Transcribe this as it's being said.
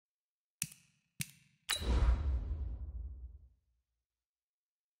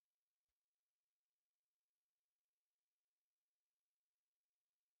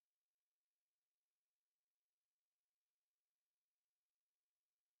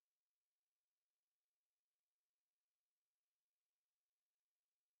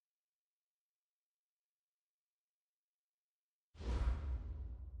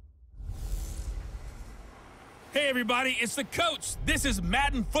Hey everybody, it's the coach. This is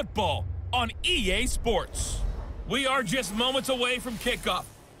Madden Football on EA Sports. We are just moments away from kickoff,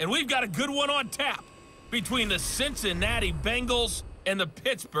 and we've got a good one on tap between the Cincinnati Bengals and the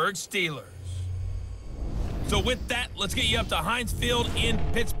Pittsburgh Steelers. So with that, let's get you up to Heinz Field in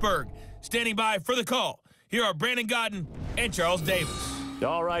Pittsburgh. Standing by for the call, here are Brandon Godden and Charles Davis.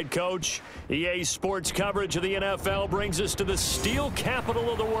 All right, Coach. EA Sports coverage of the NFL brings us to the steel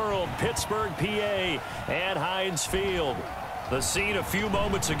capital of the world, Pittsburgh, PA, at Heinz Field. The scene a few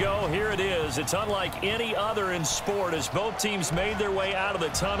moments ago, here it is. It's unlike any other in sport as both teams made their way out of the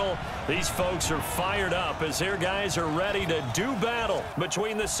tunnel. These folks are fired up as their guys are ready to do battle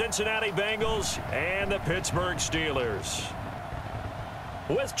between the Cincinnati Bengals and the Pittsburgh Steelers.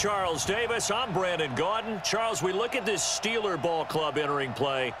 With Charles Davis, I'm Brandon Godden. Charles, we look at this Steeler ball club entering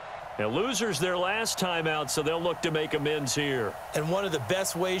play. Now, losers their last time out, so they'll look to make amends here. And one of the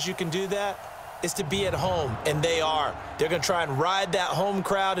best ways you can do that is to be at home, and they are. They're going to try and ride that home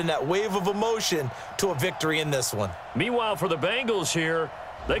crowd and that wave of emotion to a victory in this one. Meanwhile, for the Bengals here,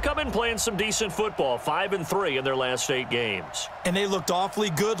 they come in playing some decent football, 5-3 in their last 8 games. And they looked awfully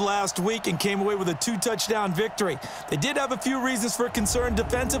good last week and came away with a 2-touchdown victory. They did have a few reasons for concern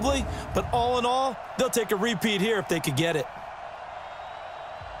defensively, but all in all, they'll take a repeat here if they could get it.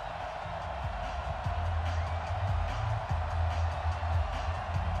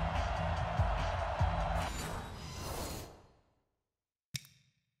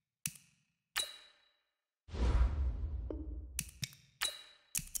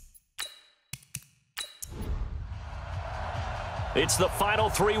 It's the final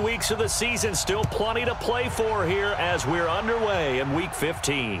 3 weeks of the season. Still plenty to play for here as we're underway in Week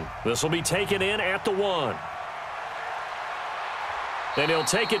 15. This will be taken in at the 1. And he'll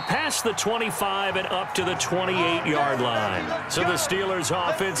take it past the 25 and up to the 28-yard line. So the Steelers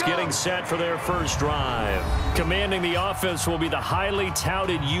offense getting set for their first drive. Commanding the offense will be the highly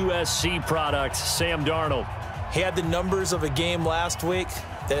touted USC product, Sam Darnold. He had the numbers of a game last week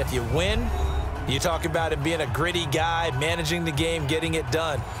that if you win, you talk about him being a gritty guy, managing the game, getting it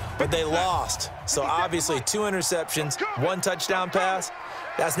done. But they lost. So obviously 2 interceptions, 1 touchdown pass,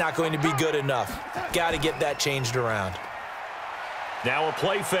 that's not going to be good enough. Got to get that changed around. Now a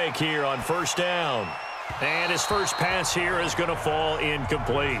play fake here on first down. And his first pass here is going to fall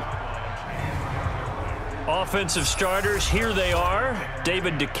incomplete. Offensive starters, here they are.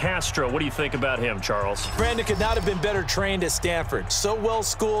 David DeCastro, what do you think about him, Charles? Brandon could not have been better trained at Stanford. So well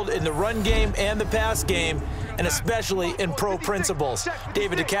schooled in the run game and the pass game, and especially in pro principles.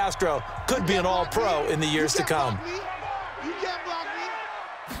 David DeCastro could be an all-pro in the years to come.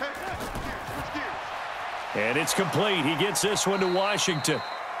 And it's complete. He gets this one to Washington.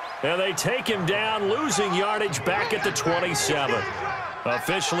 And they take him down, losing yardage back at the 27.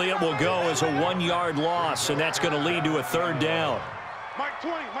 Officially, it will go as a 1-yard loss, and that's going to lead to a 3rd down. Mike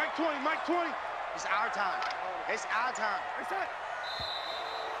 20, Mike 20, Mike 20. It's our time. It's our time.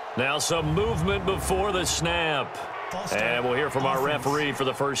 Now some movement before the snap. And we'll hear from our referee for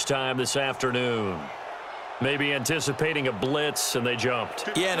the first time this afternoon. Maybe anticipating a blitz, and they jumped.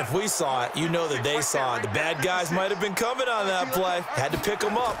 Yeah, and if we saw it, you know that they saw it. The bad guys might have been coming on that play. Had to pick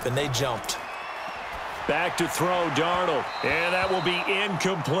them up, and they jumped. Back to throw, Darnold. And that will be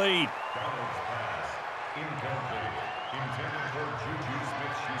incomplete.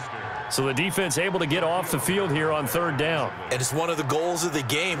 So the defense able to get off the field here on 3rd down. And it's one of the goals of the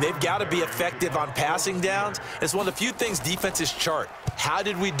game. They've got to be effective on passing downs. It's one of the few things defenses chart. How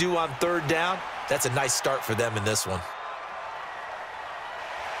did we do on 3rd down? That's a nice start for them in this one.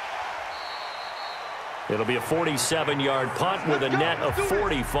 It'll be a 47-yard punt with a net of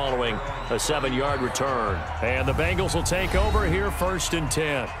 40 following a 7-yard return. And the Bengals will take over here 1st and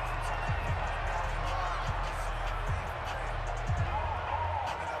 10.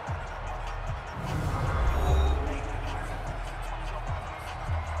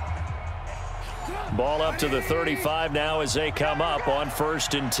 Ball up to the 35 now as they come up on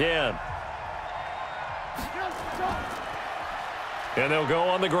 1st and 10. And they'll go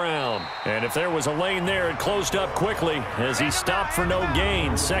on the ground. And if there was a lane there, it closed up quickly as he stopped for no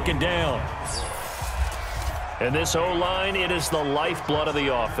gain. 2nd down. And this O-line, it is the lifeblood of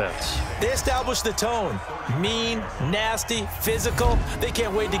the offense. They established the tone. Mean, nasty, physical. They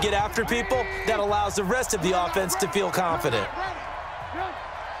can't wait to get after people. That allows the rest of the offense to feel confident.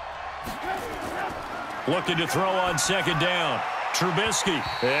 Looking to throw on 2nd down. Trubisky.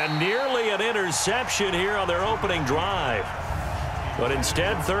 And nearly an interception here on their opening drive. But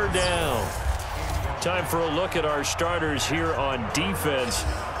instead, 3rd down. Time for a look at our starters here on defense.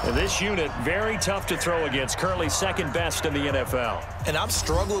 And this unit, very tough to throw against, currently second best in the NFL. And I'm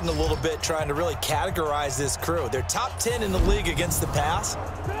struggling a little bit trying to really categorize this crew. They're top 10 in the league against the pass,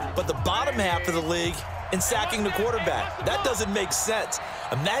 but the bottom half of the league in sacking the quarterback. That doesn't make sense.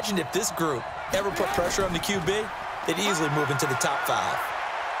 Imagine if this group ever put pressure on the QB, they'd easily move into the top 5.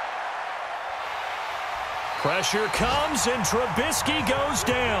 Pressure comes, and Trubisky goes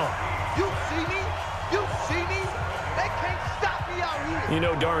down. You see me? You see me? They can't stop me out here. You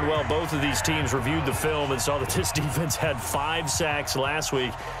know darn well both of these teams reviewed the film and saw that this defense had 5 sacks last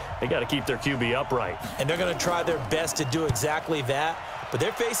week. They got to keep their QB upright. And they're going to try their best to do exactly that. But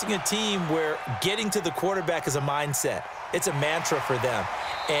they're facing a team where getting to the quarterback is a mindset. It's a mantra for them.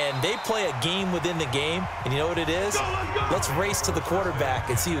 And they play a game within the game. And you know what it is? Let's race to the quarterback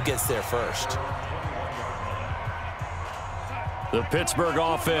and see who gets there first. The Pittsburgh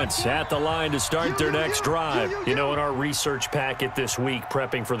offense at the line to start their next drive. You know, in our research packet this week,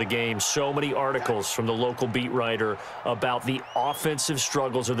 prepping for the game, so many articles from the local beat writer about the offensive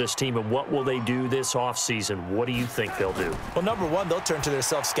struggles of this team and what will they do this offseason. What do you think they'll do? Well, number one, they'll turn to their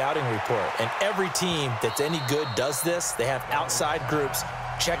self-scouting report. And every team that's any good does this. They have outside groups.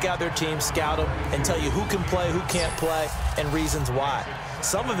 Check out their team, scout them, and tell you who can play, who can't play, and reasons why.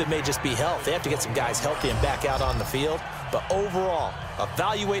 Some of it may just be health. They have to get some guys healthy and back out on the field. But overall,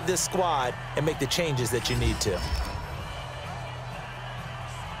 evaluate this squad and make the changes that you need to.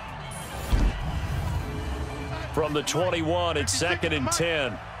 From the 21, it's 2nd and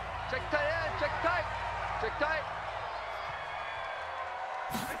 10. Check tight end, check tight. Check tight.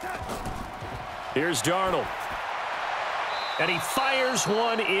 Here's Darnold. And he fires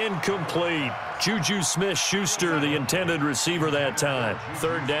one incomplete. Juju Smith-Schuster, the intended receiver that time.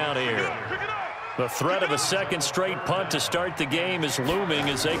 3rd down here. The threat of a second straight punt to start the game is looming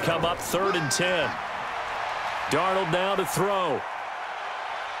as they come up 3rd and 10. Darnold now to throw.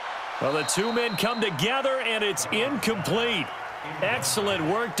 Well, the two men come together, and it's incomplete. Excellent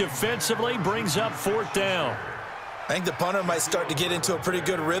work defensively, brings up 4th down. I think the punter might start to get into a pretty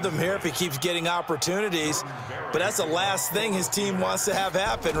good rhythm here if he keeps getting opportunities. But that's the last thing his team wants to have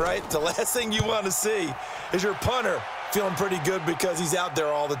happen, right? The last thing you want to see is your punter feeling pretty good because he's out there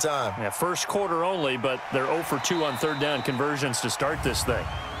all the time. Yeah, first quarter only, but they're 0 for 2 on 3rd down conversions to start this thing.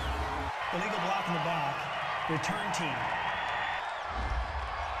 Illegal block in the back. Return team.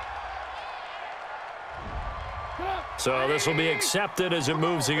 So this will be accepted as it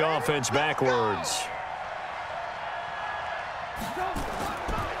moves the offense backwards.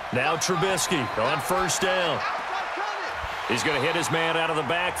 Now Trubisky on 1st down. He's going to hit his man out of the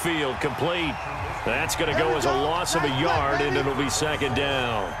backfield, complete. That's going to go as a loss of a yard, and it'll be 2nd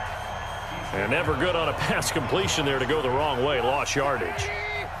down. And never good on a pass completion there to go the wrong way, lost yardage.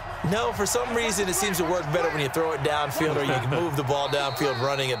 No, for some reason it seems to work better when you throw it downfield or you can move the ball downfield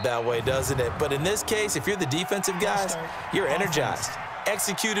running it that way, doesn't it? But in this case, if you're the defensive guys, you're energized,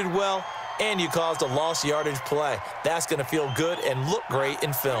 executed well, and you caused a lost yardage play. That's going to feel good and look great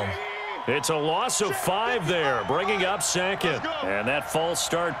in film. It's a loss of 5 there, bringing up 2nd. And that false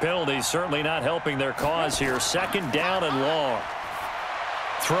start penalty certainly not helping their cause here. 2nd down and long.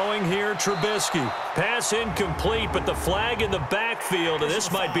 Throwing here, Trubisky. Pass incomplete, but the flag in the backfield, and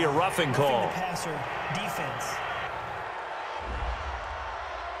this might be a roughing call. Passer, defense.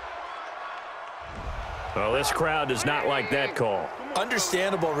 Well, this crowd does not like that call.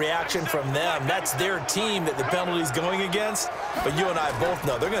 Understandable reaction from them. That's their team that the penalty's going against. But you and I both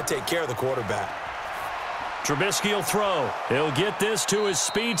know they're going to take care of the quarterback. Trubisky will throw. He'll get this to his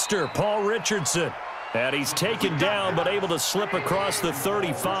speedster, Paul Richardson. And he's taken down but able to slip across the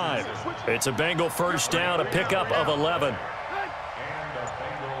 35. It's a Bengal 1st down, a pickup of 11.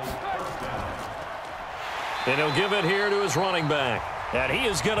 And he'll give it here to his running back. And he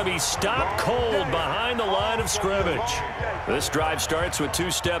is going to be stopped cold behind the line of scrimmage. This drive starts with 2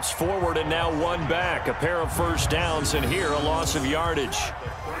 steps forward and now 1 back. A pair of 1st downs, and here a loss of yardage.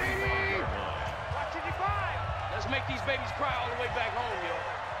 Let's make these babies cry all the way back home, yo.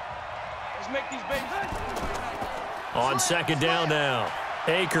 Let's make these babies. On 2nd down now,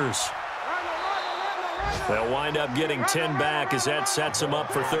 Akers. They'll wind up getting 10 back as that sets them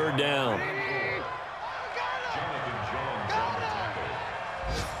up for 3rd down.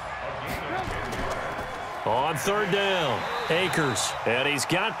 On 3rd down, Akers. And he's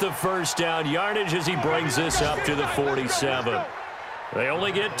got the 1st down yardage as he brings this up to the 47. They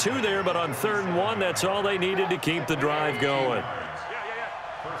only get 2 there, but on 3rd and 1, that's all they needed to keep the drive going.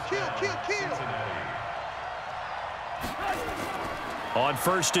 On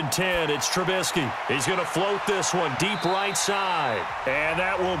 1st and 10, it's Trubisky. He's going to float this one deep right side. And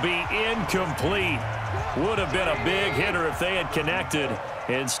that will be incomplete. Would have been a big hitter if they had connected.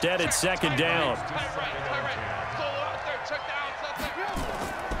 Instead, it's 2nd down.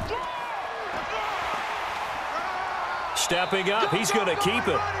 Stepping up, he's going to keep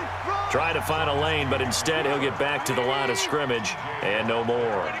it. Trying to find a lane, but instead he'll get back to the line of scrimmage and no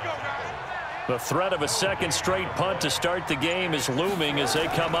more. The threat of a second straight punt to start the game is looming as they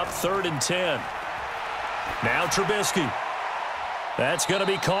come up 3rd and 10. Now Trubisky. That's going to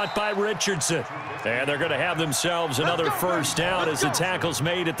be caught by Richardson. And they're going to have themselves another 1st down as the tackle's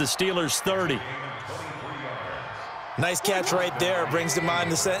made at the Steelers' 30. Nice catch right there. Brings to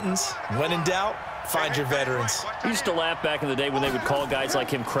mind the sentence, when in doubt, find your veterans. I used to laugh back in the day when they would call guys like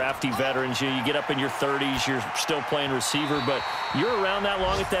him crafty veterans. You get up in your 30s, you're still playing receiver, but you're around that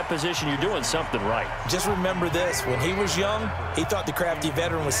long at that position, you're doing something right. Just remember this. When he was young, he thought the crafty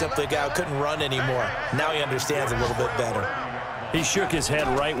veteran was simply a guy who couldn't run anymore. Now he understands a little bit better. He shook his head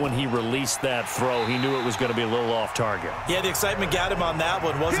right when he released that throw. He knew it was going to be a little off target. Yeah, the excitement got him on that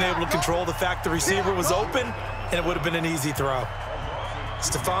one. Wasn't able to control the fact the receiver was open, and it would have been an easy throw.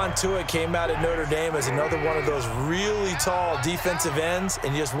 Stephon Tuitt came out at Notre Dame as another one of those really tall defensive ends,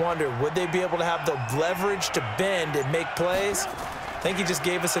 and you just wonder, would they be able to have the leverage to bend and make plays? I think he just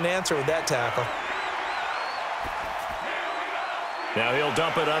gave us an answer with that tackle. Now he'll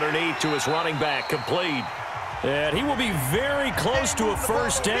dump it underneath to his running back, complete. And he will be very close to a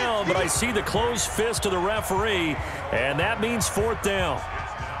 1st down, but I see the closed fist of the referee, and that means 4th down.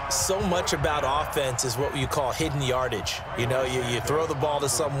 So much about offense is what you call hidden yardage. You know, you throw the ball to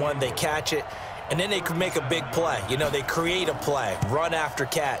someone, they catch it, and then they can make a big play. You know, they create a play, run after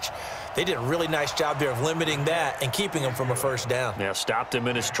catch. They did a really nice job there of limiting that and keeping him from a 1st down. Yeah, stopped him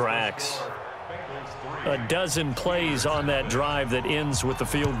in his tracks. A dozen plays on that drive that ends with the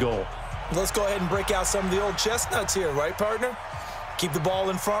field goal. Let's go ahead and break out some of the old chestnuts here, right, partner? Keep the ball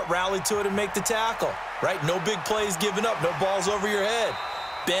in front, rally to it, and make the tackle, right? No big plays given up, no balls over your head.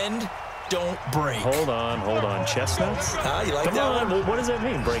 Bend, don't break. Hold on. Chestnuts? You like Come that on. one? What does that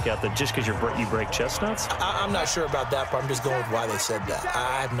mean, break out? Just because you break chestnuts? I'm not sure about that, but I'm just going with why they said that.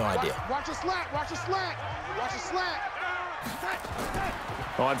 I have no idea. Watch your slack, watch your slack, watch your slack.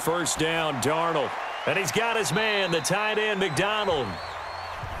 On 1st down, Darnold. And he's got his man, the tight end, McDonald.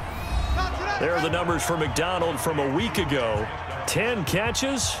 There are the numbers for McDonald from a week ago. 10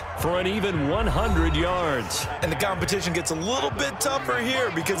 catches for an even 100 yards. And the competition gets a little bit tougher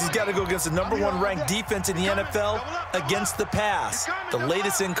here because he's got to go against the #1 ranked defense in the NFL against the pass, the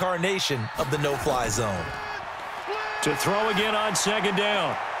latest incarnation of the no-fly zone. To throw again on 2nd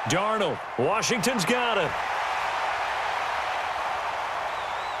down. Darnold. Washington's got it.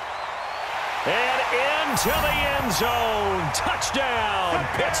 And into the end zone. Touchdown,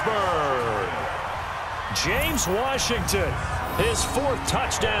 Pittsburgh. James Washington, his 4th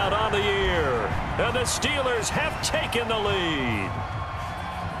touchdown on the year. And the Steelers have taken the lead.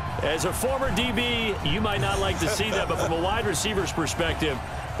 As a former DB, you might not like to see that, but from a wide receiver's perspective,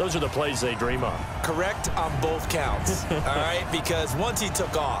 those are the plays they dream of. Correct on both counts, all right? Because once he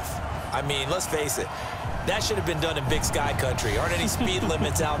took off, I mean, let's face it, that should have been done in Big Sky country. Aren't any speed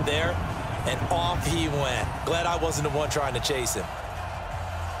limits out there? And off he went. Glad I wasn't the one trying to chase him.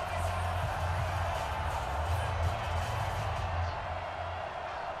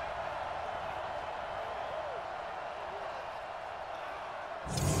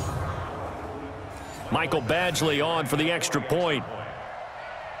 Michael Badgley on for the extra point.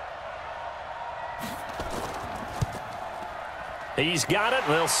 He's got it.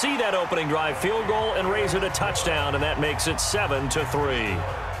 They'll see that opening drive field goal and raise it a touchdown, and that makes it 7-3.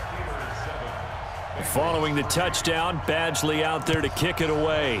 Following the touchdown, Badgley out there to kick it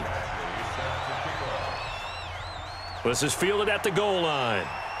away. This is fielded at the goal line.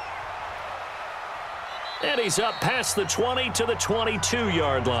 And he's up past the 20 to the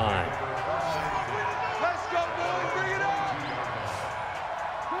 22-yard line.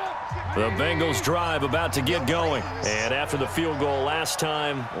 The Bengals drive about to get going. And after the field goal last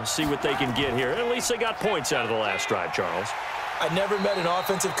time, we'll see what they can get here. At least they got points out of the last drive, Charles. I never met an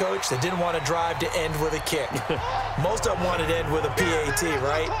offensive coach that didn't want to drive to end with a kick. Most of them wanted to end with a PAT,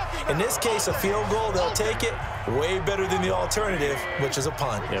 right? In this case, a field goal, they'll take it. Way better than the alternative, which is a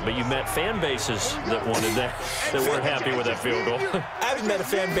punt. Yeah, but you met fan bases that wanted that, that weren't happy with that field goal. I haven't met a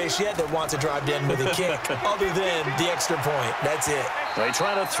fan base yet that wants to drive to end with a kick, other than the extra point. That's it. They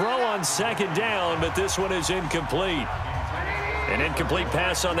try to throw on 2nd down, but this one is incomplete. An incomplete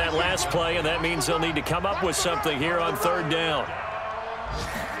pass on that last play, and that means they'll need to come up with something here on 3rd down.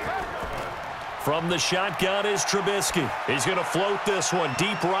 From the shotgun is Trubisky. He's going to float this one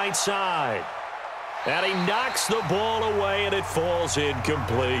deep right side. And he knocks the ball away, and it falls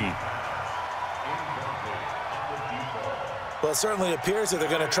incomplete. Well, it certainly appears that they're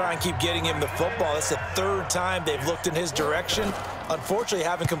going to try and keep getting him the football. That's the third time they've looked in his direction. Unfortunately,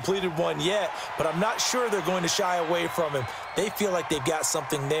 haven't completed one yet, but I'm not sure they're going to shy away from him. They feel like they've got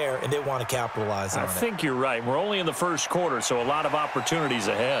something there, and they want to capitalize on it. I think you're right. We're only in the first quarter, so a lot of opportunities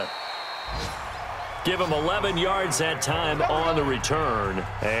ahead. Give him 11 yards that time on the return.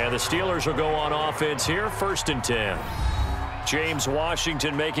 And the Steelers will go on offense here, 1st and 10. James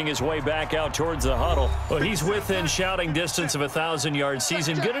Washington making his way back out towards the huddle. Well, he's within shouting distance of a 1,000-yard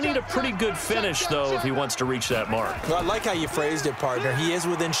season. Going to need a pretty good finish, though, if he wants to reach that mark. Well, I like how you phrased it, partner. He is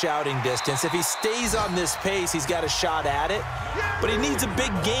within shouting distance. If he stays on this pace, he's got a shot at it. But he needs a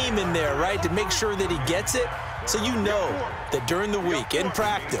big game in there, right, to make sure that he gets it. So you know that during the week, in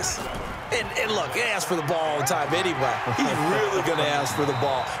practice, and look, he asks for the ball all the time anyway. He's really going to ask for the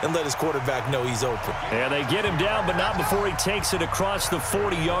ball and let his quarterback know he's open. And they get him down, but not before he takes it across the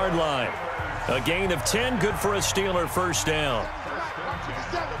 40-yard line. A gain of 10, good for a Steeler first down.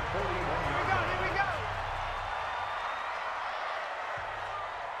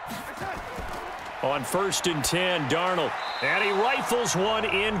 On 1st and 10, Darnold. And he rifles one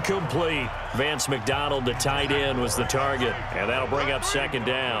incomplete. Vance McDonald, the tight end, was the target. And that'll bring up 2nd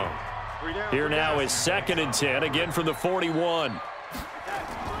down. Here now is 2nd and 10, again from the 41.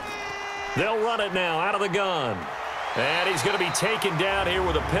 They'll run it now out of the gun. And he's going to be taken down here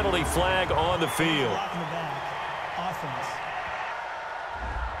with a penalty flag on the field.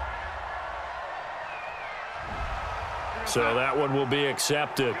 So that one will be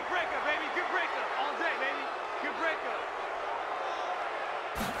accepted.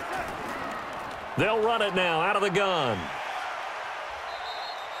 They'll run it now out of the gun.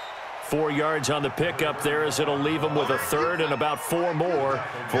 4 yards on the pickup there as it'll leave them with a 3rd and about 4 more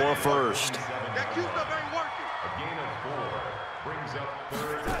for a 1st.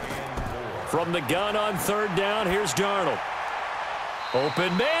 From the gun on 3rd down, here's Darnold.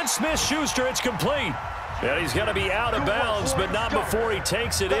 Open man, Smith-Schuster, it's complete. And he's going to be out of bounds, but not before he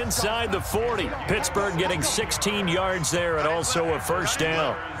takes it inside the 40. Pittsburgh getting 16 yards there and also a 1st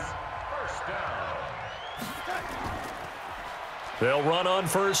down. They'll run on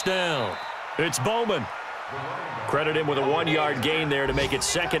 1st down. It's Bowman. Credit him with a 1-yard gain there to make it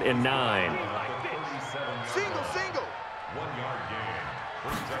 2nd and 9.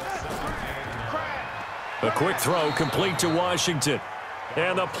 A quick throw complete to Washington.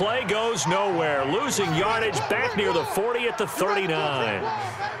 And the play goes nowhere. Losing yardage back near the 40 at the 39.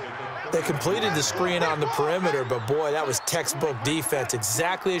 They completed the screen on the perimeter, but boy, that was textbook defense.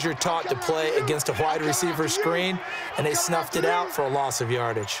 Exactly as you're taught to play against a wide receiver screen, and they snuffed it out for a loss of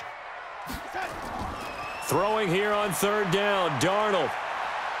yardage. Throwing here on 3rd down, Darnold.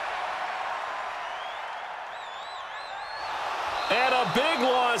 And a big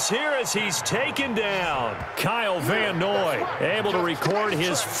loss here as he's taken down. Kyle Van Noy able to record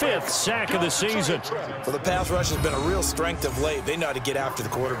his 5th sack of the season. Well, the pass rush has been a real strength of late. They know how to get after the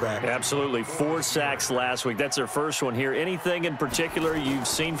quarterback. Absolutely. 4 sacks last week. That's their first one here. Anything in particular you've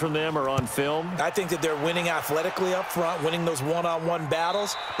seen from them or on film? I think that they're winning athletically up front, winning those one-on-one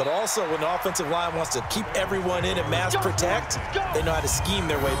battles, but also when the offensive line wants to keep everyone in and mass protect, they know how to scheme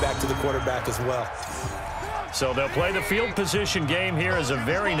their way back to the quarterback as well. So they'll play the field position game here as a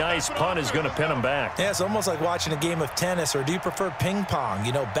very nice punt is going to pin them back. Yeah, it's almost like watching a game of tennis, or do you prefer ping pong?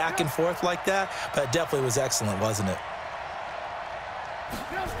 You know, back and forth like that? But it definitely was excellent, wasn't it?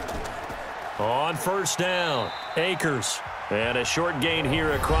 On 1st down, Akers. And a short gain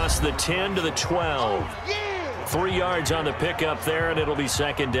here across the 10 to the 12. 3 yards on the pickup there, and it'll be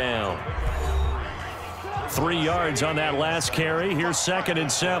 2nd down. 3 yards on that last carry. Here's 2nd and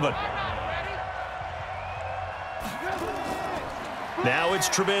 7. Now it's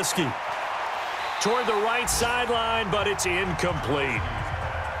Trubisky. Toward the right sideline, but it's incomplete.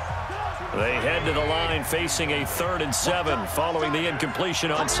 They head to the line facing a 3rd and 7 following the incompletion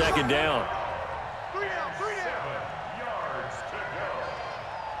on 2nd down.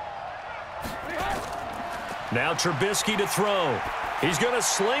 Now Trubisky to throw. He's going to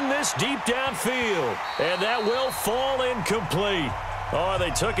sling this deep downfield, and that will fall incomplete. Oh,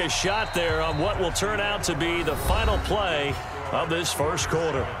 they took a shot there on what will turn out to be the final play of this first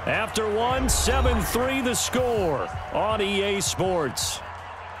quarter. After one, 7-3 the score on EA Sports.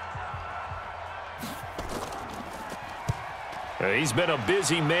 He's been a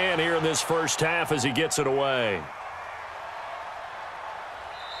busy man here in this first half as he gets it away.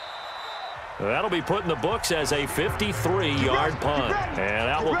 That'll be put in the books as a 53-yard punt. And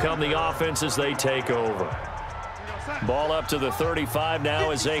out will come the offense as they take over. Ball up to the 35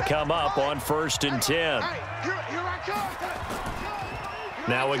 now as they come up on 1st and 10.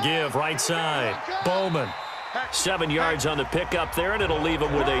 Now a give right side. Bowman. 7 yards on the pickup there, and it'll leave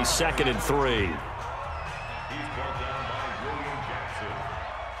him with a 2nd and 3.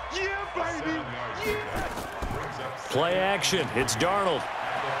 Play action. It's Darnold.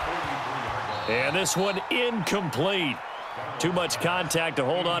 And this one incomplete. Too much contact to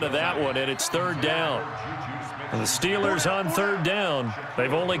hold on to that one, and it's 3rd down. And the Steelers on 3rd down.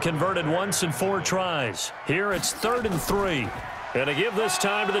 They've only converted once in 4 tries. Here it's 3rd and 3. And to give this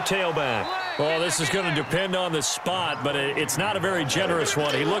time to the tailback. Well, this is going to depend on the spot, but it's not a very generous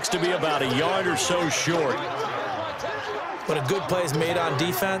one. He looks to be about a yard or so short. When a good play is made on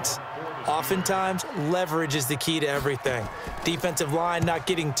defense, oftentimes leverage is the key to everything. Defensive line not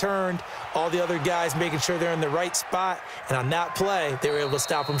getting turned, all the other guys making sure they're in the right spot, and on that play, they were able to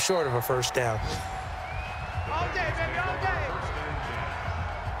stop them short of a 1st down. All day, baby, all day.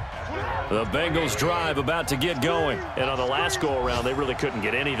 The Bengals drive about to get going, and on the last go-around, they really couldn't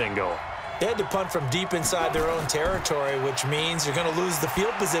get anything going. They had to punt from deep inside their own territory, which means you're going to lose the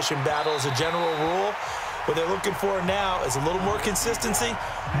field position battle as a general rule. What they're looking for now is a little more consistency,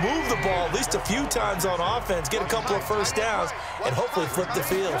 move the ball at least a few times on offense, get a couple of 1st downs, and hopefully flip the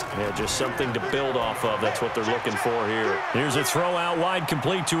field. Yeah, just something to build off of. That's what they're looking for here. Here's a throw out wide,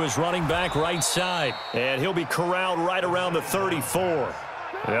 complete to his running back right side. And he'll be corralled right around the 34.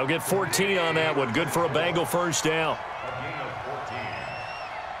 They'll get 14 on that one. Good for a Bengal 1st down.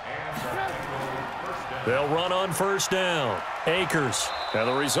 They'll run on 1st down. Akers. Now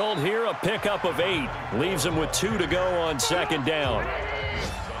the result here, a pickup of 8. Leaves him with 2 to go on 2nd down.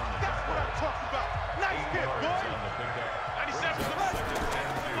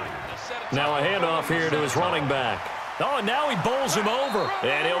 Now a handoff here to his running back. Oh, and now he bowls him over.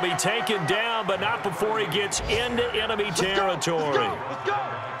 And he'll be taken down, but not before he gets into enemy territory.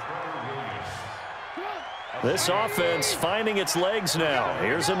 This offense finding its legs now.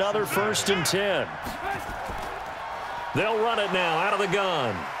 Here's another 1st and 10. They'll run it now out of the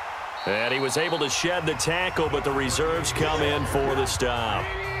gun. And he was able to shed the tackle, but the reserves come in for the stop.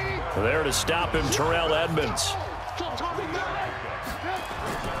 There to stop him, Terrell Edmonds.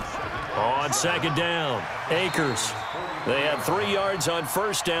 On 2nd down, Akers. They had 3 yards on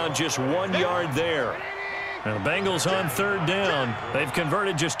 1st down, just 1 yard there. And the Bengals on 3rd down. They've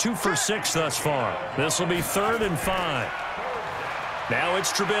converted just 2 for 6 thus far. This will be 3rd and 5. Now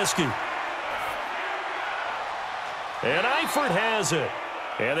it's Trubisky. And Eifert has it.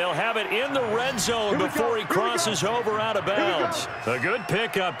 And they'll have it in the red zone before he crosses over out of bounds. A good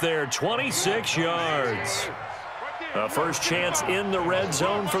pickup there, 26 yards. A first chance in the red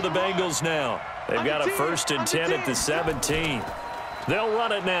zone for the Bengals now. They've got a 1st and 10 at the 17. They'll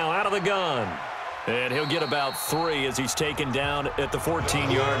run it now out of the gun. And he'll get about 3 as he's taken down at the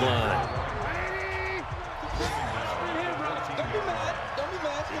 14-yard line.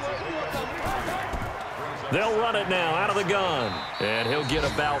 They'll run it now out of the gun. And he'll get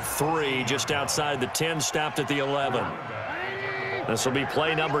about 3 just outside the 10, stopped at the 11. This will be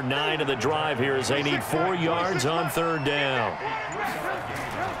play number 9 of the drive here as they need 4 yards on 3rd down.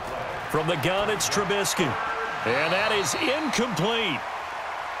 From the gun, it's Trubisky. And that is incomplete.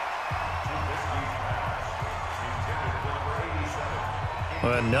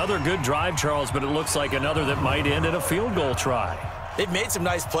 Another good drive, Charles, but it looks like another that might end in a field goal try. They've made some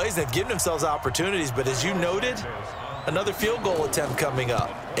nice plays. They've given themselves opportunities, but as you noted, another field goal attempt coming up.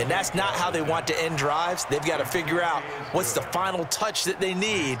 And that's not how they want to end drives. They've got to figure out what's the final touch that they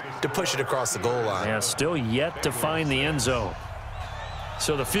need to push it across the goal line. Yeah, still yet to find the end zone.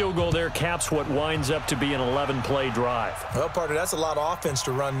 So the field goal there caps what winds up to be an 11-play drive. Well, partner, that's a lot of offense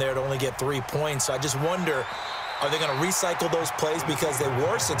to run there to only get 3 points. So I just wonder, are they going to recycle those plays because they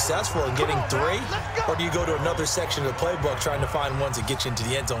were successful in getting 3? Or do you go to another section of the playbook trying to find ones that get you into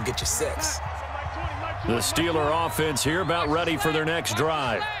the end zone, get you 6? The Steeler offense here about ready for their next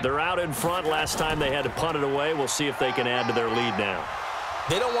drive. They're out in front. Last time they had to punt it away. We'll see if they can add to their lead now.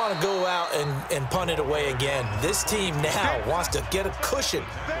 They don't want to go out and punt it away again. This team now wants to get a cushion,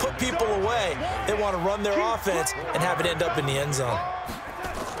 put people away. They want to run their offense and have it end up in the end zone.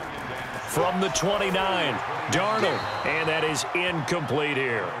 From the 29, Darnold, and that is incomplete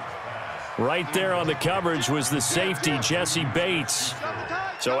here. Right there on the coverage was the safety, Jesse Bates.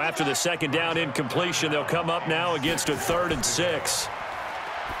 So after the second down incompletion, they'll come up now against a 3rd and 6.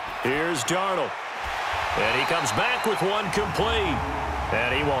 Here's Darnold. And he comes back with one complete.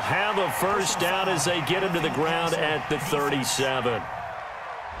 And he will have a first down as they get him to the ground at the 37.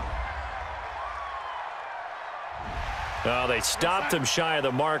 Oh, they stopped him shy of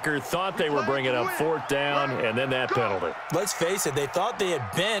the marker, thought they were bringing up 4th down, and then that penalty. Let's face it, they thought they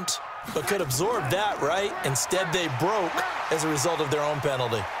had bent, but could absorb that, right? Instead, they broke as a result of their own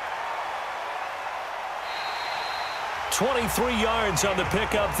penalty. 23 yards on the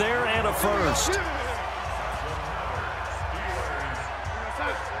pickup there and a first.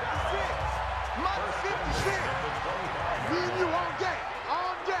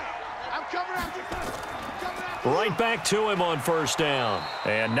 Right back to him on 1st down.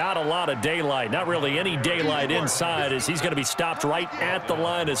 And not a lot of daylight, not really any daylight inside, as he's going to be stopped right at the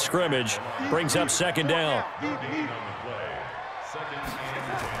line of scrimmage. Brings up 2nd down.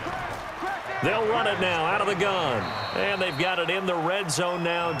 They'll run it now out of the gun. And they've got it in the red zone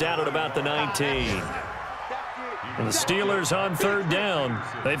now, down at about the 19. And the Steelers on 3rd down.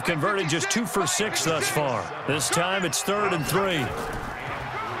 They've converted just 2 for 6 thus far. This time it's 3rd and 3.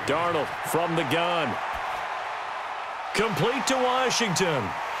 Darnold from the gun. Complete to Washington.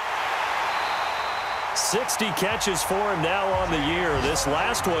 60 catches for him now on the year. This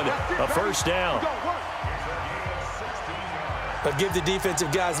last one, a 1st down. But give the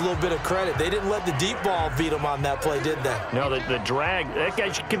defensive guys a little bit of credit. They didn't let the deep ball beat them on that play, did they? No, the drag, that guy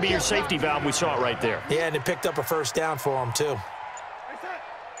can be your safety valve. We saw it right there. Yeah, and it picked up a 1st down for them, too.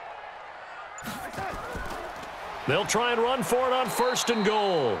 They'll try and run for it on 1st and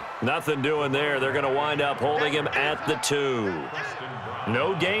goal. Nothing doing there. They're going to wind up holding him at the 2.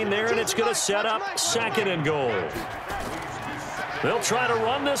 No gain there, and it's going to set up 2nd and goal. They'll try to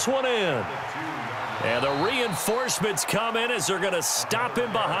run this one in. And the reinforcements come in as they're going to stop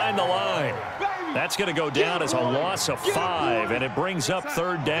him behind the line. That's going to go down as a loss of 5, and it brings up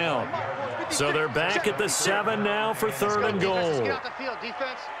 3rd down. So they're back at the 7 now for 3rd and goal.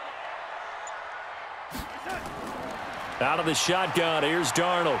 Out of the shotgun, here's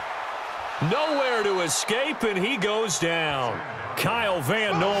Darnold. Nowhere to escape, and he goes down. Kyle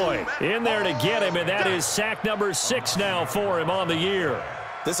Van Noy in there to get him, and that is sack number 6 now for him on the year.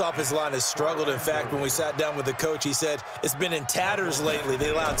 This offensive line has struggled. In fact, when we sat down with the coach, he said it's been in tatters lately. They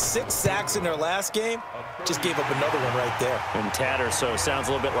allowed 6 sacks in their last game. Just gave up another one right there. In tatters, so it sounds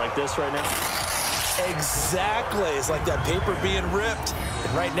a little bit like this right now. Exactly. It's like that paper being ripped.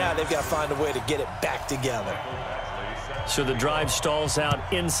 And right now, they've got to find a way to get it back together. So the drive stalls out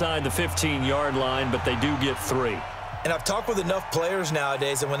inside the 15-yard line, but they do get 3. And I've talked with enough players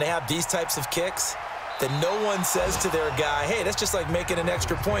nowadays, and when they have these types of kicks, that no one says to their guy, hey, that's just like making an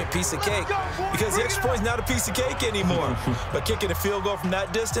extra point, piece of cake. Because the extra point's not a piece of cake anymore. But kicking a field goal from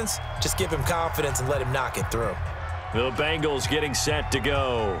that distance, just give him confidence and let him knock it through. The Bengals getting set to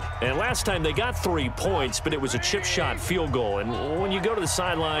go. And last time they got 3 points, but it was a chip shot field goal. And when you go to the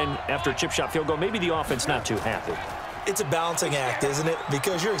sideline after a chip shot field goal, maybe the offense not too happy. It's a balancing act, isn't it?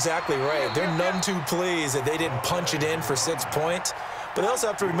 Because you're exactly right. They're none too pleased that they didn't punch it in for 6 points. But they also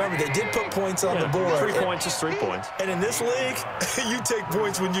have to remember they did put points on the board. 3 points is 3 points. And in this league, you take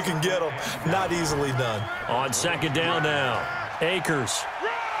points when you can get them. Not easily done. On 2nd down now, Akers.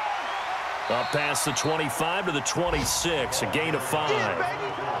 Up past the 25 to the 26, a gain of 5.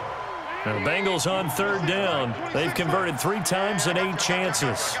 Now the Bengals on 3rd down. They've converted 3 times in 8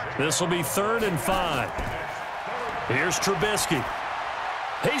 chances. This will be 3rd and 5. Here's Trubisky.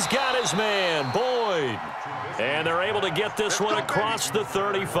 He's got his man, Boyd. And they're able to get this one across the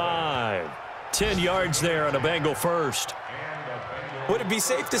 35. 10 yards there on a Bengal first. Would it be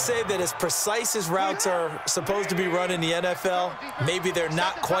safe to say that as precise as routes are supposed to be run in the NFL, maybe they're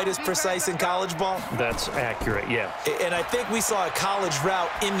not quite as precise in college ball? That's accurate, yeah. And I think we saw a college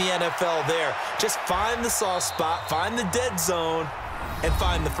route in the NFL there. Just find the soft spot, find the dead zone, and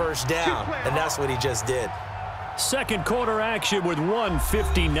find the 1st down. And that's what he just did. Second quarter action with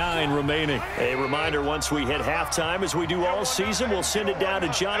 1:59 remaining. A reminder, once we hit halftime, as we do all season, we'll send it down to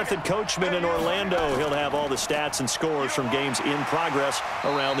Jonathan Coachman in Orlando. He'll have all the stats and scores from games in progress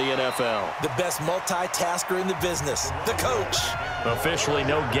around the NFL. The best multitasker in the business, the coach. Officially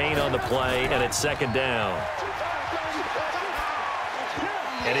no gain on the play, and it's 2nd down.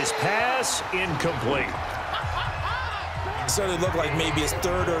 And his pass incomplete. Certainly looked like maybe his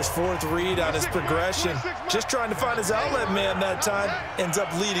 3rd or his 4th read on his progression. Just trying to find his outlet man that time. Ends up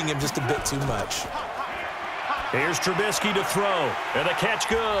leading him just a bit too much. Here's Trubisky to throw. And the catch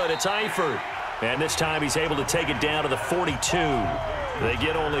good. It's Eifert. And this time he's able to take it down to the 42. They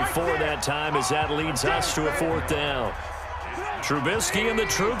get only 4 that time as that leads us to a 4th down. Trubisky and the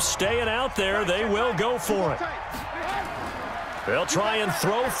troops staying out there. They will go for it. They'll try and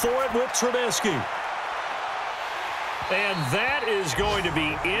throw for it with Trubisky. And that is going to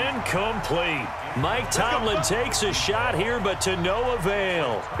be incomplete. Mike Tomlin takes a shot here, but to no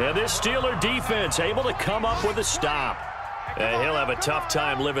avail. And this Steeler defense able to come up with a stop. He'll have a tough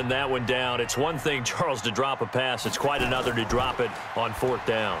time living that one down. It's one thing, Charles, to drop a pass. It's quite another to drop it on 4th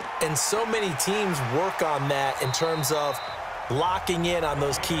down. And so many teams work on that in terms of locking in on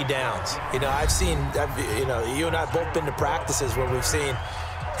those key downs. You know, you and I have both been to practices where we've seen,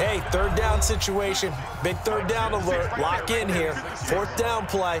 hey, 3rd down situation, big 3rd down alert, lock in here, 4th down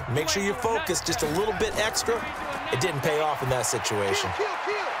play, make sure you focus just a little bit extra. It didn't pay off in that situation.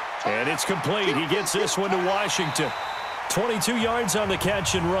 And it's complete. He gets this one to Washington. 22 yards on the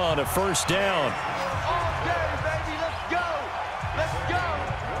catch and run, a 1st down.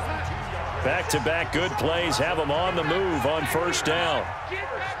 Back-to-back good plays have them on the move on 1st down.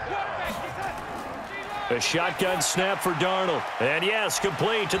 A shotgun snap for Darnold. And yes,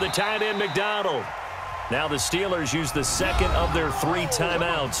 complete to the tight end McDonald. Now the Steelers use the 2nd of their 3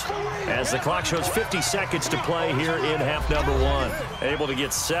 timeouts as the clock shows 50 seconds to play here in half number 1. Able to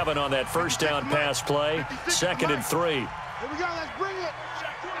get 7 on that 1st down pass play. 2nd and 3. Here we go. Let's bring it.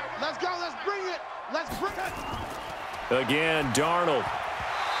 Let's go. Let's bring it. Let's bring it. Again, Darnold.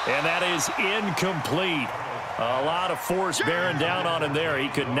 And that is incomplete. A lot of force bearing down on him there. He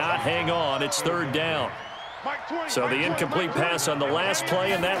could not hang on. It's 3rd down. So the incomplete pass on the last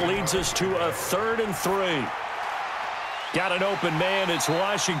play, and that leads us to a 3rd and 3. Got an open man. It's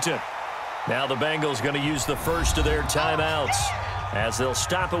Washington. Now the Bengals going to use the 1st of their timeouts as they'll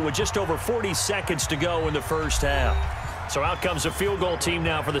stop it with just over 40 seconds to go in the 1st half. So out comes a field goal team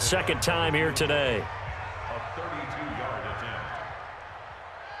now for the 2nd time here today.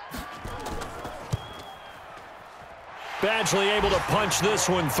 Badgley able to punch this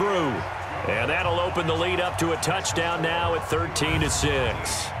one through. And that'll open the lead up to a touchdown now at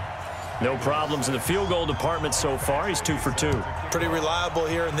 13-6. No problems in the field goal department so far. He's 2 for 2. Pretty reliable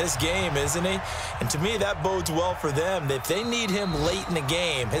here in this game, isn't he? And to me, that bodes well for them. If they need him late in the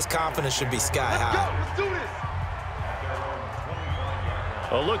game, his confidence should be sky high. Let's do this.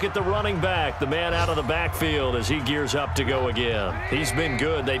 A look at the running back, the man out of the backfield as he gears up to go again. He's been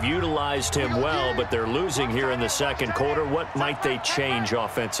good. They've utilized him well, but they're losing here in the 2nd quarter. What might they change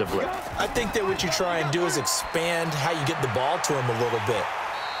offensively? I think that what you try and do is expand how you get the ball to him a little bit.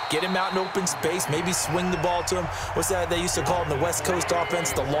 Get him out in open space, maybe swing the ball to him. What's that they used to call in the West Coast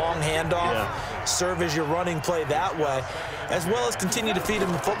offense, the long handoff? Yeah. Serve as your running play that way, as well as continue to feed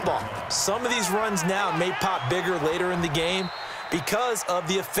him the football. Some of these runs now may pop bigger later in the game because of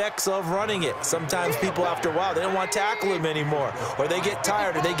the effects of running it. Sometimes people, after a while, they don't want to tackle him anymore, or they get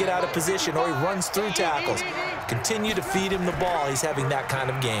tired, or they get out of position, or he runs through tackles. Continue to feed him the ball. He's having that kind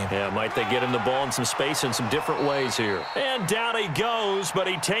of game. Yeah, might they get him the ball in some space in some different ways here. And down he goes, but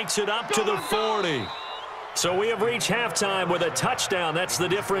he takes it up to the 40. So we have reached halftime with a touchdown. That's the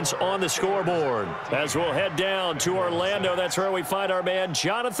difference on the scoreboard. As we'll head down to Orlando, that's where we find our man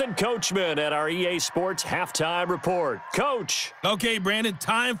Jonathan Coachman at our EA Sports Halftime Report. Coach. Okay, Brandon,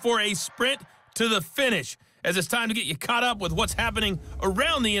 time for a sprint to the finish, as it's time to get you caught up with what's happening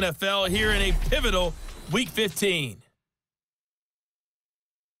around the NFL here in a pivotal Week 15.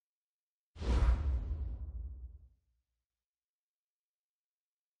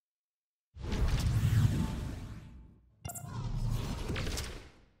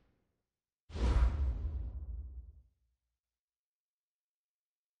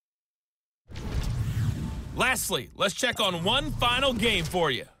 Lastly, let's check on one final game for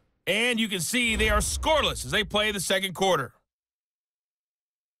you. And you can see they are scoreless as they play the 2nd quarter.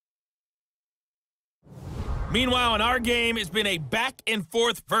 Meanwhile, in our game, it's been a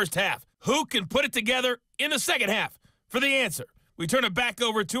back-and-forth 1st half. Who can put it together in the 2nd half? For the answer, we turn it back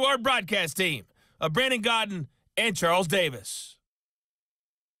over to our broadcast team of Brandon Godden and Charles Davis.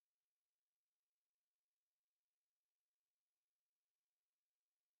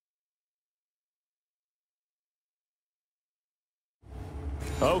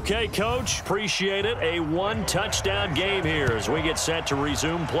 Okay, Coach, appreciate it. A 1-touchdown game here as we get set to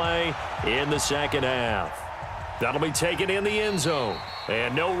resume play in the 2nd half. That'll be taken in the end zone.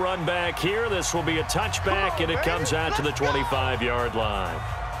 And no run back here. This will be a touchback, and it comes out to the 25-yard line.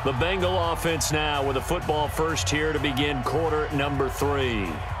 The Bengal offense now with a football first here to begin quarter number 3.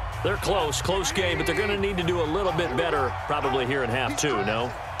 They're close game, but they're going to need to do a little bit better probably here in half 2,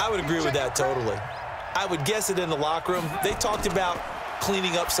 no? I would agree with that totally. I would guess it in the locker room. They talked about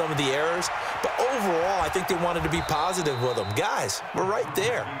cleaning up some of the errors, but overall, I think they wanted to be positive with them. Guys, we're right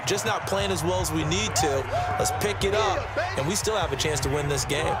there. Just not playing as well as we need to. Let's pick it up, and we still have a chance to win this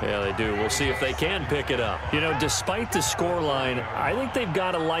game. Yeah, they do. We'll see if they can pick it up. You know, despite the scoreline, I think they've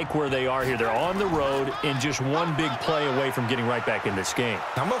got to like where they are here. They're on the road and just one big play away from getting right back in this game.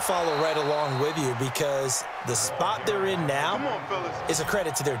 I'm going to follow right along with you because the spot they're in now is a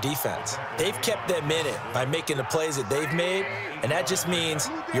credit to their defense. They've kept them in it by making the plays that they've made, and that just means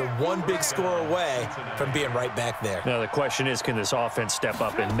you're one big score away from being right back there. Now the question is, can this offense step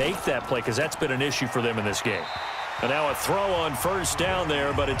up and make that play, because that's been an issue for them in this game. And now a throw on first down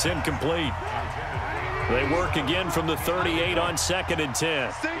there, but it's incomplete. They work again from the 38 on 2nd and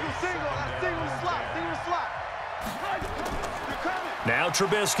 10. Now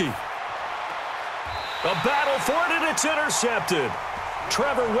Trubisky. A battle for it, and it's intercepted.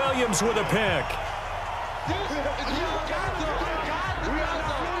 Trevor Williams with a pick.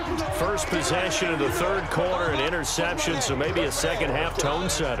 First possession of the third quarter, an interception, so maybe a second-half tone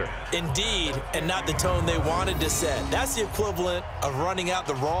setter. Indeed, and not the tone they wanted to set. That's the equivalent of running out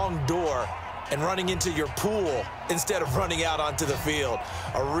the wrong door and running into your pool instead of running out onto the field.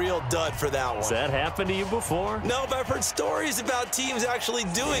 A real dud for that one. Has that happened to you before? No, but I've heard stories about teams actually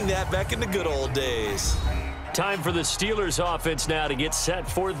doing that back in the good old days. Time for the Steelers offense now to get set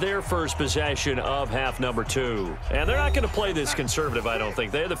for their first possession of half number 2. And they're not going to play this conservative, I don't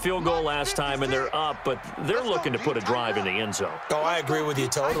think. They had the field goal last time, and they're up, but they're looking to put a drive in the end zone. Oh, I agree with you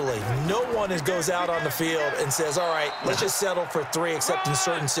totally. No one goes out on the field and says, all right, let's just settle for 3, except in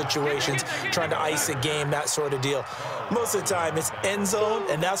certain situations, trying to ice a game, that sort of deal. Most of the time, it's end zone,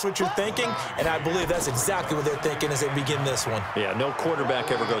 and that's what you're thinking, and I believe that's exactly what they're thinking as they begin this one. Yeah, no quarterback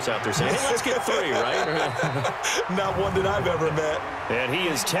ever goes out there saying, hey, let's get 3, right? Not one that I've ever met. And he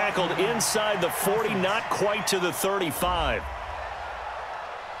is tackled inside the 40, not quite to the 35.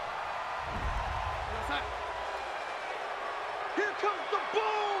 Here comes the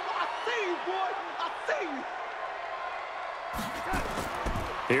boom. I see you, boy. I see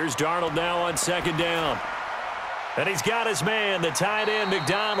you. Here's Darnold now on 2nd down. And he's got his man, the tight end,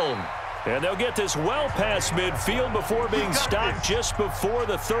 McDonald. And they'll get this well past midfield before being stopped just before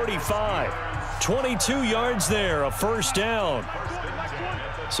the 35. 22 yards there, a first down.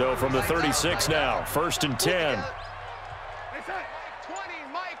 So from the 36 now, 1st and 10.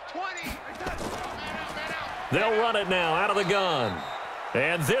 They'll run it now out of the gun.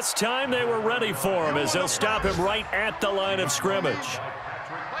 And this time they were ready for him as they'll stop him right at the line of scrimmage.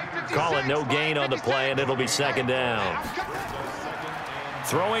 Call it no gain on the play, and it'll be 2nd down.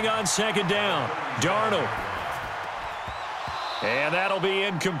 Throwing on 2nd down, Darnold. And that'll be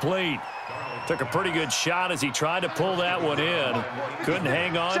incomplete. Took a pretty good shot as he tried to pull that one in. Couldn't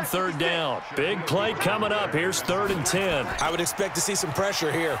hang on, 3rd down. Big play coming up. Here's 3rd and 10. I would expect to see some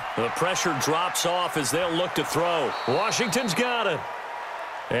pressure here. The pressure drops off as they'll look to throw. Washington's got it.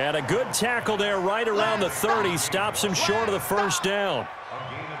 And a good tackle there right around the 30. Stops him short of the 1st down.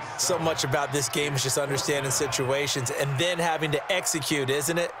 So much about this game is just understanding situations and then having to execute,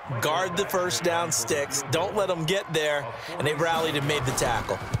 isn't it? Guard the first down sticks. Don't let them get there. And they rallied and made the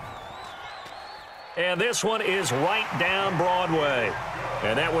tackle. And this one is right down Broadway.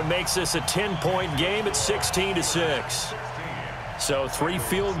 And that one makes this a 10-point game at 16-6. So 3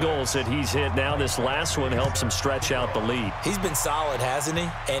 field goals that he's hit now. This last one helps him stretch out the lead. He's been solid, hasn't he?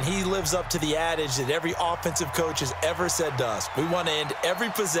 And he lives up to the adage that every offensive coach has ever said to us. We want to end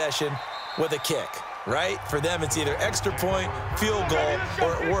every possession with a kick, right? For them, it's either extra point, field goal,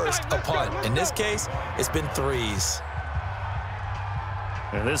 or at worst, a punt. In this case, it's been 3s.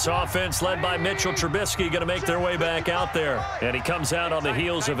 And this offense led by Mitchell Trubisky going to make their way back out there. And he comes out on the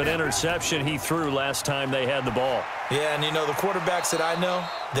heels of an interception he threw last time they had the ball. Yeah, and you know, the quarterbacks that I know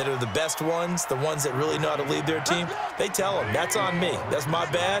that are the best ones, the ones that really know how to lead their team, they tell them, that's on me. That's my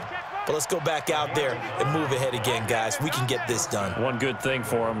bad. But let's go back out there and move ahead again, guys. We can get this done. One good thing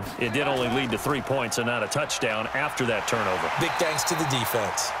for him, it did only lead to 3 points and not a touchdown after that turnover. Big thanks to the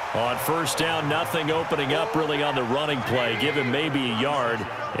defense. On 1st down, nothing opening up really on the running play. Give him maybe a yard,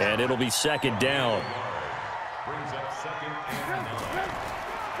 and it'll be 2nd down.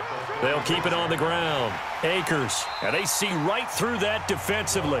 They'll keep it on the ground. Akers, and they see right through that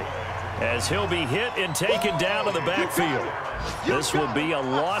defensively as he'll be hit and taken down to the backfield. This will be a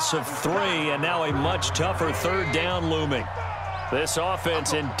loss of 3, and now a much tougher 3rd down looming. This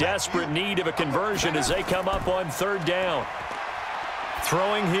offense in desperate need of a conversion as they come up on 3rd down.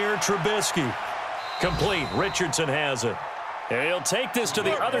 Throwing here, Trubisky. Complete. Richardson has it. And he'll take this to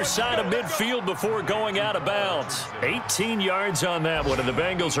the other side of midfield before going out of bounds. 18 yards on that one, and the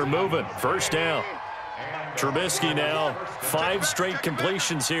Bengals are moving. 1st down. Trubisky now, 5 straight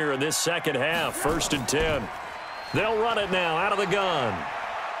completions here in this second half. 1st and 10. They'll run it now out of the gun.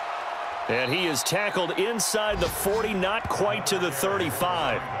 And he is tackled inside the 40, not quite to the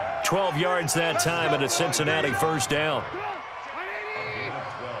 35. 12 yards that time, and a Cincinnati 1st down.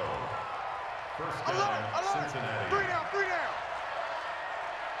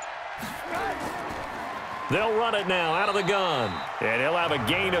 They'll run it now out of the gun. And he'll have a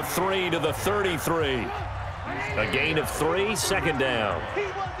gain of 3 to the 33. A gain of 3, second down.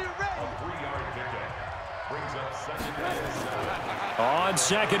 On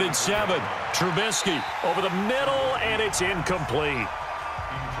 2nd and 7, Trubisky over the middle, and it's incomplete.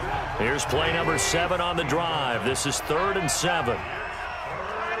 Here's play number 7 on the drive. This is 3rd and 7.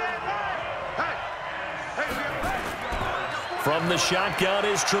 From the shotgun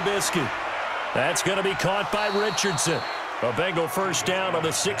is Trubisky. That's going to be caught by Richardson. A Bengal first down on the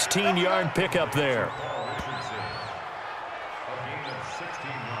 16-yard pickup there.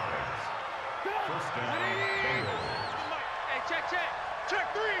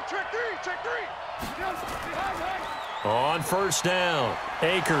 On first down,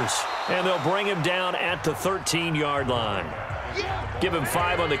 Akers, and they'll bring him down at the 13-yard line. Give him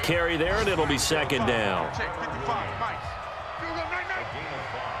 5 on the carry there, and it'll be second down.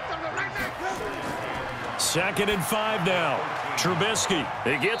 Second and 5 now. Trubisky,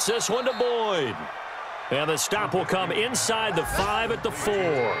 he gets this one to Boyd. And the stop will come inside the 5 at the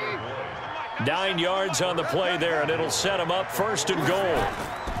 4. 9 yards on the play there, and it'll set him up 1st and goal.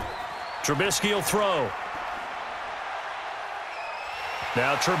 Trubisky will throw.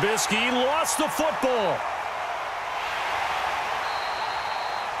 Now Trubisky lost the football.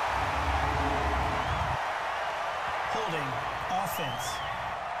 Holding offense.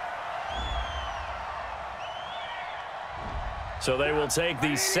 So they will take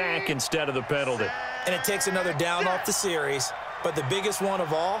the sack instead of the penalty. And it takes another down off the series. But the biggest one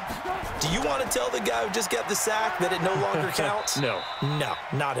of all, do you want to tell the guy who just got the sack that it no longer counts? No. No,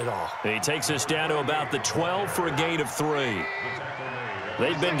 not at all. He takes us down to about the 12 for a gain of 3.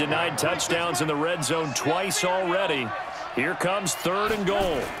 They've been denied touchdowns in the red zone twice already. Here comes 3rd and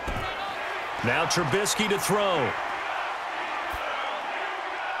goal. Now Trubisky to throw.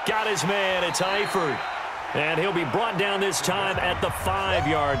 Got his man. It's Eifert. And he'll be brought down this time at the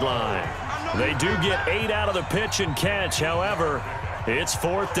 5-yard line. They do get 8 out of the pitch and catch. However, it's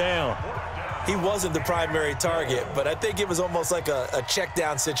 4th down. He wasn't the primary target, but I think it was almost like a check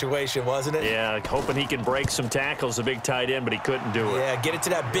down situation, wasn't it? Yeah, hoping he can break some tackles, a big tight end, but he couldn't do it. Yeah, get it to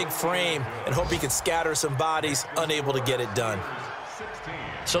that big frame and hope he can scatter some bodies, unable to get it done.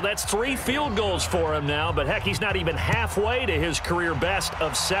 So that's 3 field goals for him now, but heck, he's not even halfway to his career best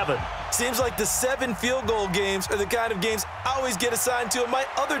of 7. Seems like the 7 field goal games are the kind of games I always get assigned to in my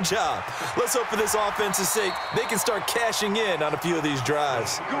other job. Let's hope for this offense's sake they can start cashing in on a few of these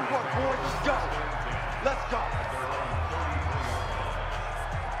drives. Good work, boys. Go. Let's go.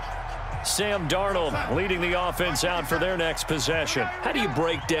 Sam Darnold leading the offense out for their next possession. How do you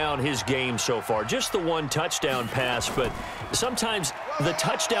break down his game so far? Just the 1 touchdown pass, but sometimes the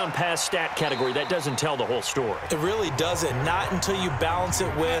touchdown pass stat category, that doesn't tell the whole story. It really doesn't, not until you balance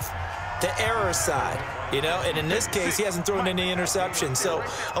it with the error side, you know, and in this case, he hasn't thrown any interceptions. So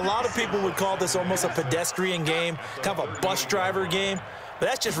a lot of people would call this almost a pedestrian game, kind of a bus driver game. But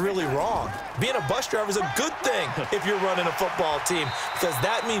that's just really wrong. Being a bus driver is a good thing if you're running a football team, because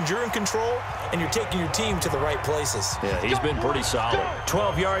that means you're in control and you're taking your team to the right places. Yeah, he's been pretty solid.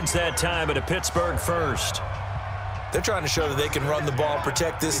 12 yards that time at a Pittsburgh first. They're trying to show that they can run the ball and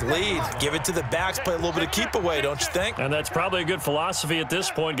protect this lead. Give it to the backs, play a little bit of keep away, don't you think? And that's probably a good philosophy at this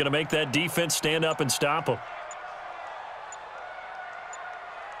point, going to make that defense stand up and stop them.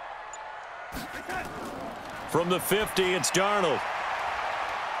 From the 50, it's Darnold.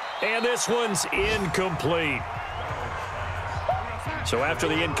 And this one's incomplete. So after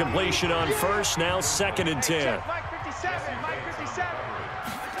the incompletion on first, now 2nd and 10.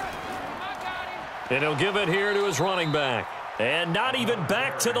 And he'll give it here to his running back. And not even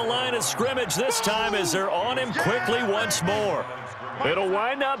back to the line of scrimmage this time as they're on him quickly once more. It'll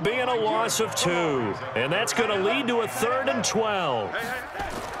wind up being a loss of 2. And that's going to lead to a 3rd and 12.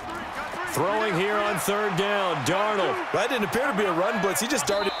 Throwing here on 3rd down, Darnold. That didn't appear to be a run blitz. He just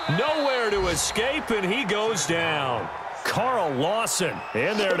darted. Nowhere to escape, and he goes down. Carl Lawson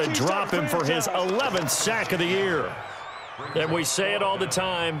in there to drop him for his 11th sack of the year. And we say it all the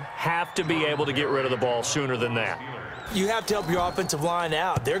time, have to be able to get rid of the ball sooner than that. You have to help your offensive line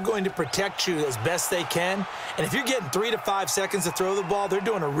out. They're going to protect you as best they can. And if you're getting 3 to 5 seconds to throw the ball, they're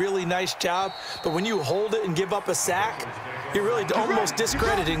doing a really nice job. But when you hold it and give up a sack, you're really almost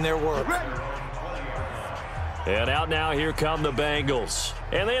discrediting their work. And out now, here come the Bengals.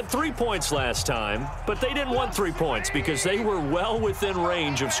 And they had 3 points last time, but they didn't want 3 points because they were well within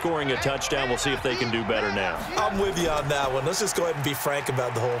range of scoring a touchdown. We'll see if they can do better now. I'm with you on that one. Let's just go ahead and be frank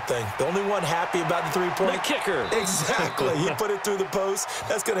about the whole thing. The only one happy about the 3-point? The kicker. Exactly. He put it through the post.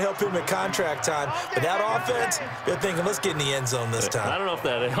 That's going to help him at contract time. But that offense, they're thinking, let's get in the end zone this time. I don't know if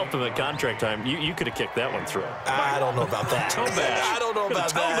that helped him at contract time. You could have kicked that one through. I don't know about that. Toe bash. I don't know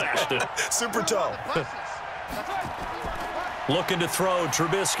about that. Toe bashed it. Super toe. Looking to throw,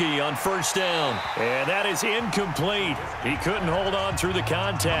 Trubisky on first down. And that is incomplete. He couldn't hold on through the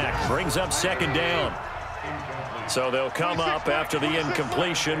contact. Brings up second down. So they'll come up after the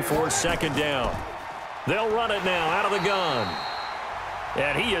incompletion for second down. They'll run it now out of the gun.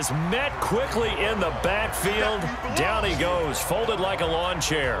 And he is met quickly in the backfield. Down he goes, folded like a lawn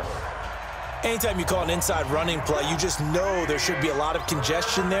chair. Anytime you call an inside running play, you just know there should be a lot of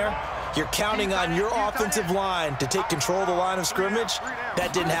congestion there. You're counting on your offensive line to take control of the line of scrimmage.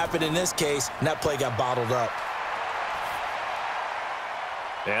 That didn't happen in this case, and that play got bottled up.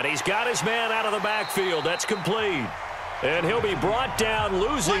 And he's got his man out of the backfield. That's complete. And he'll be brought down,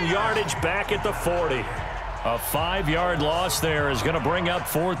 losing yardage back at the 40. A 5-yard loss there is going to bring up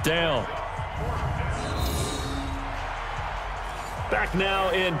fourth down. Back now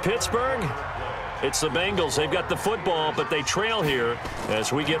in Pittsburgh. It's the Bengals. They've got the football, but they trail here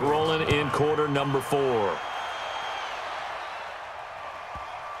as we get rolling in quarter number 4.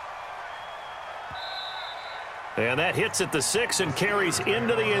 And that hits at the 6 and carries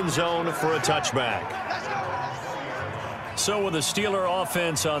into the end zone for a touchback. So with the Steeler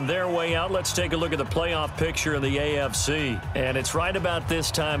offense on their way out, let's take a look at the playoff picture in the AFC. And it's right about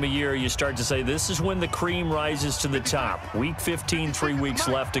this time of year you start to say this is when the cream rises to the top. Week 15, 3 weeks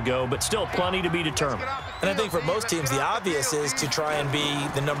left to go, but still plenty to be determined. And I think for most teams, the obvious is to try and be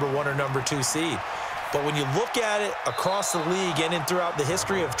the number 1 or number 2 seed. But when you look at it across the league and in throughout the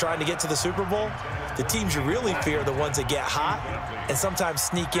history of trying to get to the Super Bowl, the teams you really fear are the ones that get hot and sometimes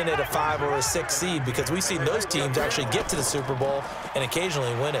sneak in at a 5 or a 6 seed, because we've seen those teams actually get to the Super Bowl and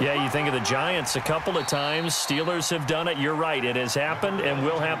occasionally win it. Yeah, you think of the Giants a couple of times. Steelers have done it. You're right. It has happened and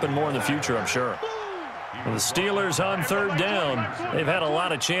will happen more in the future, I'm sure. Well, the Steelers on third down. They've had a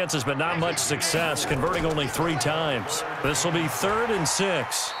lot of chances, but not much success, converting only 3 times. This will be 3rd and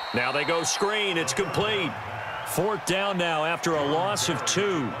 6. Now they go screen. It's complete. Fourth down now after a loss of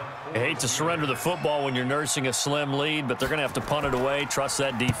 2. I hate to surrender the football when you're nursing a slim lead, but they're going to have to punt it away. Trust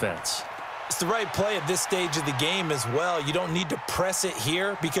that defense. It's the right play at this stage of the game as well. You don't need to press it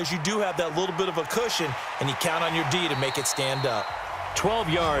here because you do have that little bit of a cushion, and you count on your D to make it stand up. 12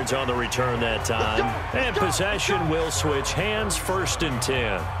 yards on the return that time. And possession will switch hands, 1st and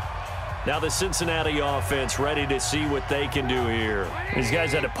 10. Now the Cincinnati offense ready to see what they can do here. These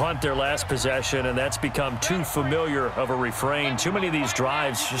guys had to punt their last possession, and that's become too familiar of a refrain. Too many of these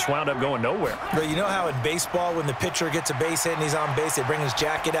drives just wound up going nowhere. But you know how in baseball, when the pitcher gets a base hit and he's on base, they bring his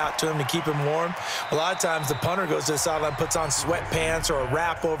jacket out to him to keep him warm? A lot of times the punter goes to the sideline, puts on sweatpants or a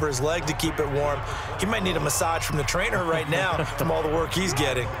wrap over his leg to keep it warm. He might need a massage from the trainer right now from all the work he's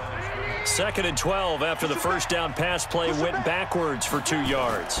getting. 2nd and 12 after the first down pass play went backwards for 2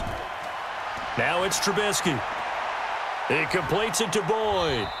 yards. Now it's Trubisky. He completes it to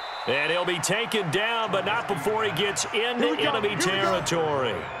Boyd. And he'll be taken down, but not before he gets into enemy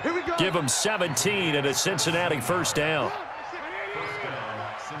territory. Give him 17 and a Cincinnati first down.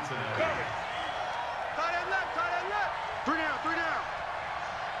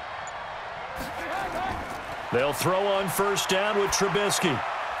 They'll throw on first down with Trubisky.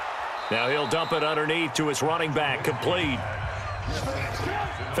 Now he'll dump it underneath to his running back, complete.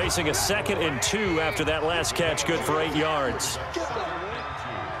 Facing a 2nd and 2 after that last catch, good for 8 yards.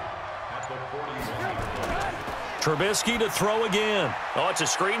 Trubisky to throw again. Oh, it's a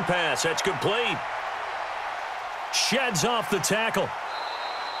screen pass. That's complete. Sheds off the tackle.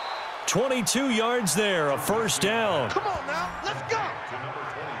 22 yards there, a first down. Come on now, let's go.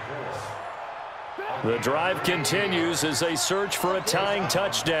 The drive continues as they search for a tying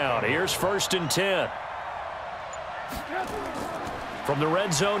touchdown. Here's 1st and 10. From the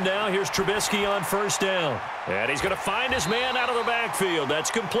red zone now, here's Trubisky on first down. And he's going to find his man out of the backfield.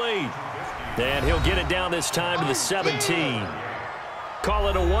 That's complete. And he'll get it down this time to the 17. Call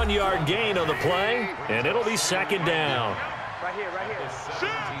it a 1-yard gain on the play, and it'll be 2nd down. Right here, right here.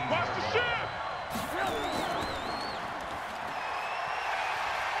 Shift, watch the shift.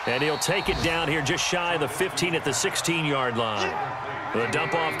 And he'll take it down here just shy of the 15 at the 16-yard line. The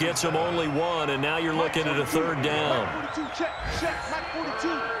dump-off gets him only 1, and now you're looking at a 3rd down. Check, Mike 42.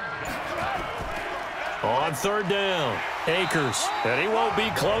 On 3rd down. Akers, and he won't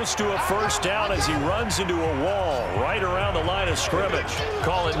be close to a first down as he runs into a wall right around the line of scrimmage.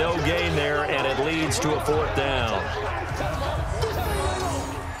 Call it no gain there, and it leads to a 4th down.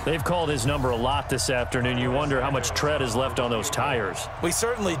 They've called his number a lot this afternoon. You wonder how much tread is left on those tires. We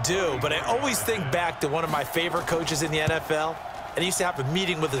certainly do, but I always think back to one of my favorite coaches in the NFL, and he used to have a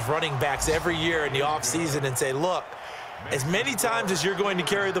meeting with his running backs every year in the offseason and say, look, as many times as you're going to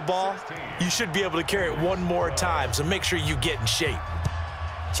carry the ball, you should be able to carry it one more time, so make sure you get in shape.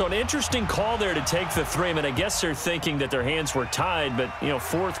 So an interesting call there to take the 3. I mean, I guess they're thinking that their hands were tied, but, you know,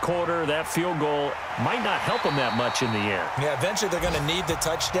 4th quarter, that field goal might not help them that much in the end. Yeah, eventually they're going to need the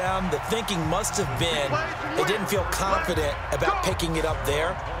touchdown. The thinking must have been they didn't feel confident about picking it up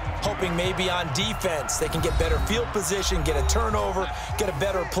there, hoping maybe on defense they can get better field position, get a turnover, get a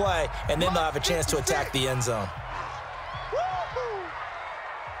better play, and then they'll have a chance to attack the end zone.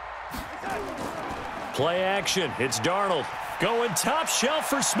 Play action. It's Darnold going top shelf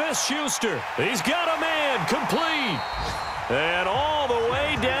for Smith-Schuster. He's got a man complete. And all the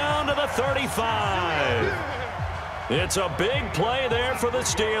way down to the 35. It's a big play there for the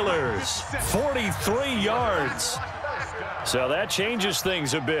Steelers. 43 yards. So that changes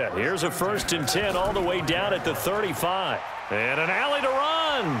things a bit. Here's a 1st and 10 all the way down at the 35. And an alley to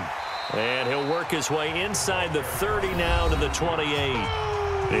run. And he'll work his way inside the 30 now to the 28.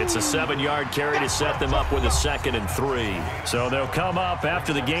 It's a 7-yard carry to set them up with a 2nd and 3. So they'll come up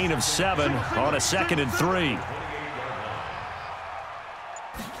after the gain of 7 on a 2nd and 3.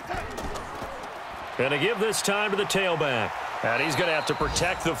 And to give this time to the tailback. And he's going to have to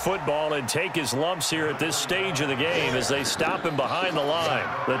protect the football and take his lumps here at this stage of the game as they stop him behind the line.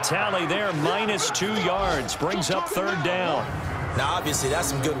 The tally there, -2 yards, brings up 3rd down. Now, obviously, that's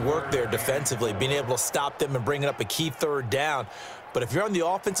some good work there defensively, being able to stop them and bringing up a key 3rd down. But if you're on the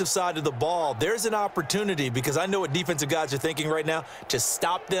offensive side of the ball, there's an opportunity, because I know what defensive guys are thinking right now. Just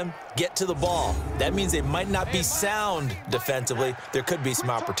stop them, get to the ball. That means they might not be sound defensively. There could be some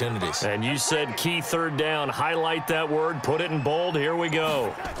opportunities. And you said key 3rd down. Highlight that word, put it in bold. Here we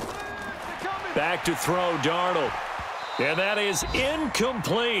go. Back to throw, Darnold. And that is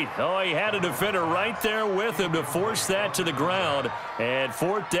incomplete. Oh, he had a defender right there with him to force that to the ground. And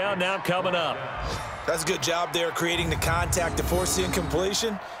 4th down now coming up. That's a good job there, creating the contact to force the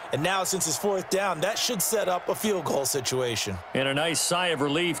incompletion. And now, since it's 4th down, that should set up a field goal situation. And a nice sigh of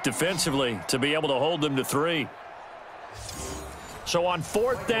relief defensively to be able to hold them to 3. So on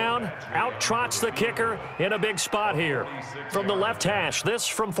 4th down, out trots the kicker in a big spot here. From the left hash, this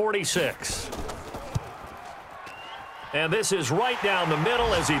from 46. And this is right down the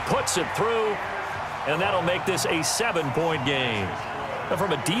middle as he puts it through. And that'll make this a 7-point game. Now,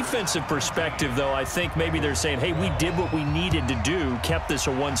 from a defensive perspective, though, I think maybe they're saying, hey, we did what we needed to do, kept this a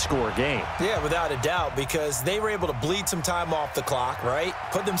 1-score game. Yeah, without a doubt, because they were able to bleed some time off the clock, right?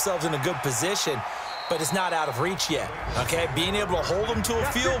 Put themselves in a good position, but it's not out of reach yet, okay? Being able to hold them to a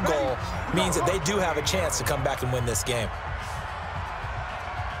field goal means that they do have a chance to come back and win this game.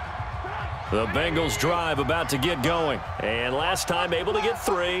 The Bengals drive about to get going. And last time able to get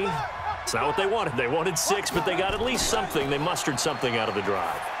 3. It's not what they wanted. They wanted 6, but they got at least something. They mustered something out of the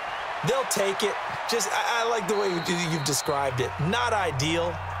drive. They'll take it. I like the way you've described it. Not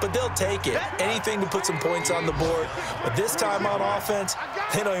ideal, but they'll take it. Anything to put some points on the board. But this time on offense,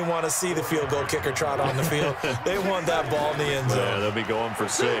 they don't even want to see the field goal kicker trot on the field. They want that ball in the end zone. Yeah, they'll be going for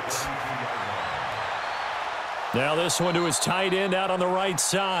 6. Now this one to his tight end out on the right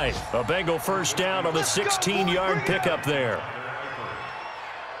side. A Bengal 1st down on the 16-yard pickup there.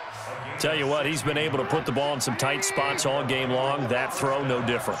 Tell you what, he's been able to put the ball in some tight spots all game long. That throw, no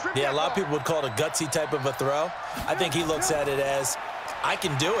different. Yeah, a lot of people would call it a gutsy type of a throw. I think he looks at it as, I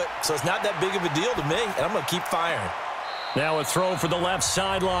can do it, so it's not that big of a deal to me, and I'm going to keep firing. Now a throw for the left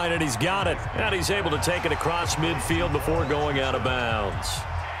sideline, and he's got it. And he's able to take it across midfield before going out of bounds.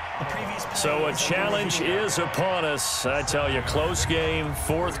 So a challenge is upon us. I tell you, close game,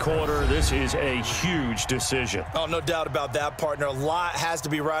 4th quarter. This is a huge decision. Oh, no doubt about that, partner. A lot has to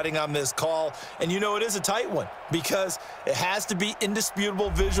be riding on this call. And you know it is a tight one because it has to be indisputable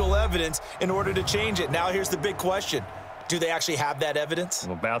visual evidence in order to change it. Now here's the big question. Do they actually have that evidence?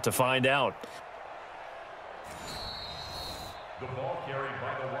 I'm about to find out. The ball carried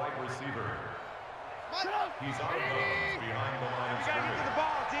by the wide receiver. He's out of bounds behind the line of scrimmage.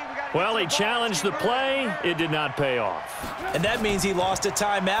 Well, he challenged the play. It did not pay off. And that means he lost a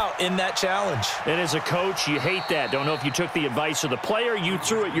timeout in that challenge. And as a coach, you hate that. Don't know if you took the advice of the player, you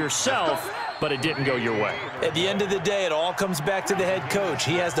threw it yourself, but it didn't go your way. At the end of the day, it all comes back to the head coach.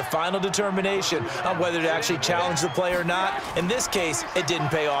 He has the final determination on whether to actually challenge the play or not. In this case, it didn't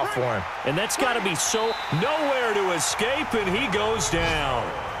pay off for him. And that's got to be so nowhere to escape, and he goes down.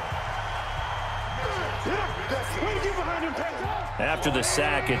 After the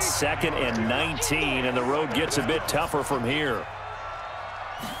sack, it's 2nd and 19, and the road gets a bit tougher from here.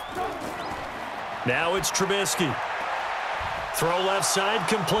 Now it's Trubisky. Throw left side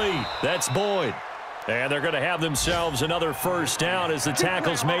complete. That's Boyd. And they're going to have themselves another first down as the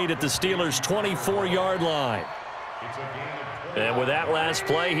tackle's made at the Steelers' 24-yard line. And with that last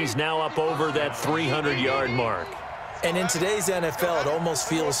play, he's now up over that 300-yard mark. And in today's NFL, it almost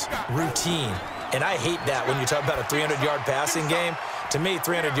feels routine. And I hate that when you talk about a 300-yard passing game. To me,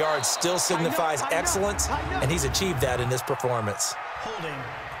 300 yards still signifies excellence, and he's achieved that in this performance. Holding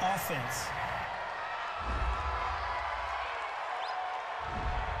offense.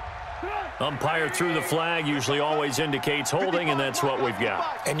 Umpire threw the flag, usually always indicates holding, and that's what we've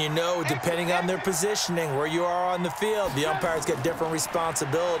got. And you know, depending on their positioning, where you are on the field, the umpires get different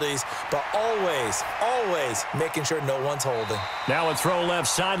responsibilities, but always, always making sure no one's holding. Now a throw left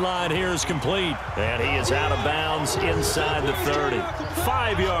sideline here is complete, and he is out of bounds inside the 30.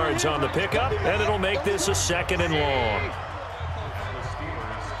 5 yards on the pickup, and it'll make this a 2nd and long.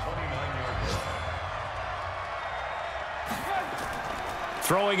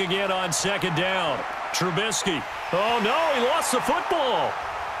 Throwing again on 2nd down. Trubisky. Oh, no, he lost the football.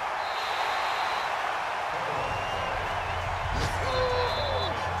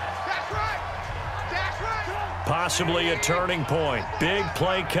 Possibly a turning point. Big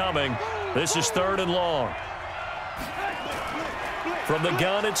play coming. This is 3rd and long. From the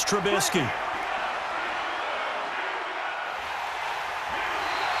gun, it's Trubisky.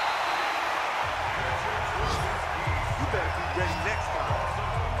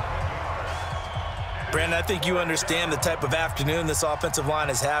 Brandon, I think you understand the type of afternoon this offensive line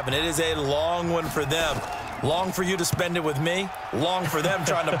is having. It is a long one for them. Long for you to spend it with me. Long for them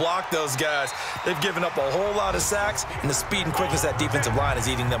trying to block those guys. They've given up a whole lot of sacks, and the speed and quickness of that defensive line is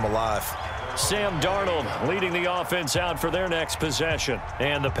eating them alive. Sam Darnold leading the offense out for their next possession.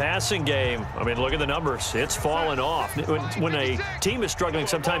 And the passing game, I mean, look at the numbers. It's fallen off. When a team is struggling,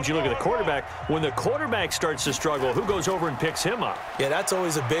 sometimes you look at the quarterback. When the quarterback starts to struggle, who goes over and picks him up? Yeah, that's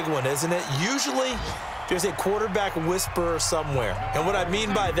always a big one, isn't it? Usually, there's a quarterback whisperer somewhere. And what I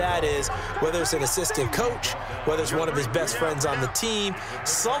mean by that is, whether it's an assistant coach, whether it's one of his best friends on the team,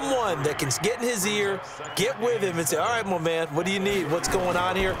 someone that can get in his ear, get with him and say, all right, my man, what do you need? What's going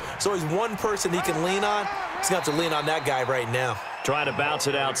on here? So he's one person he can lean on. He's going to have to lean on that guy right now. Trying to bounce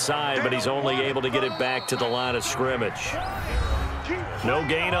it outside, but he's only able to get it back to the line of scrimmage. No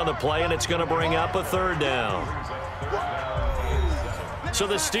gain on the play, and it's going to bring up a 3rd down. So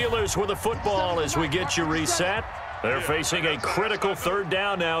the Steelers with the football as we get you reset. They're facing a critical 3rd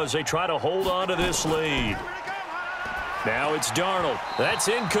down now as they try to hold on to this lead. Now it's Darnold. That's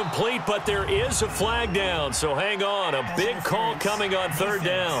incomplete, but there is a flag down, so hang on. A big call coming on 3rd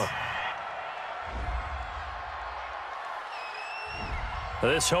down.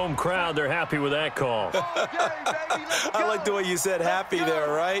 This home crowd, they're happy with that call. I like the way you said happy there,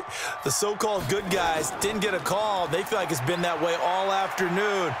 right? The so-called good guys didn't get a call. They feel like it's been that way all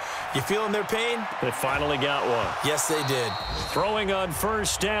afternoon. You feeling their pain? They finally got one. Yes, they did. Throwing on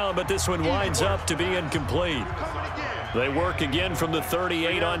 1st down, but this one winds up to be incomplete. They work again from the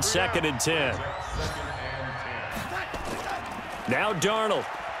 38 on 2nd and 10. Now Darnold.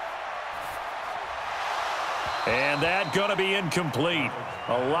 And that going to be incomplete.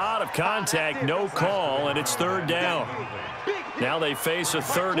 A lot of contact, no call, and it's 3rd down. Now they face a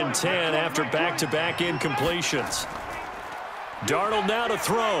 3rd and 10 after back-to-back incompletions. Darnold now to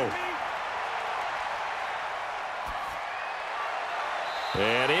throw.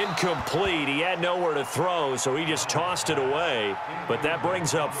 And incomplete. He had nowhere to throw, so he just tossed it away. But that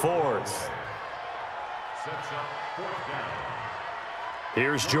brings up 4th.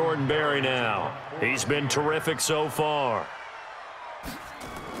 Here's Jordan Berry now. He's been terrific so far.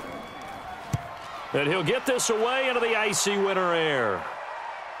 And he'll get this away into the icy winter air.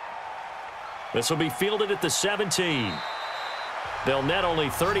 This will be fielded at the 17. They'll net only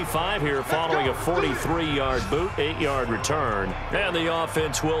 35 here following a 43-yard boot, 8-yard return. And the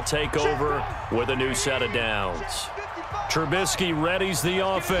offense will take over with a new set of downs. Trubisky readies the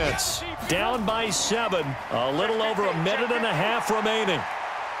offense. Down by 7. A little over a minute and a half remaining.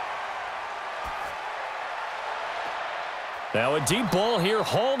 Now a deep ball here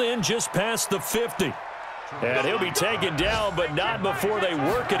hauled in just past the 50. And he'll be taken down, but not before they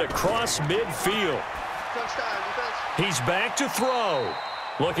work it across midfield. He's back to throw.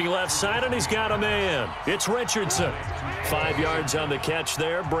 Looking left side, and he's got a man. It's Richardson. 5 yards on the catch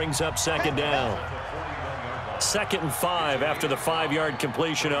there, brings up second down. 2nd and 5 after the 5-yard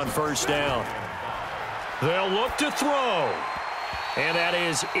completion on first down. They'll look to throw. And that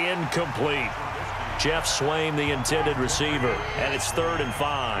is incomplete. Jeff Swain, the intended receiver, and it's 3rd and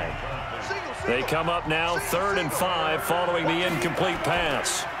 5. They come up now 3rd and 5 following the incomplete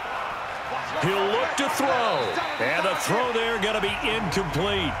pass. He'll look to throw, and the throw there going to be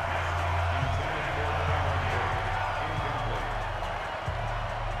incomplete.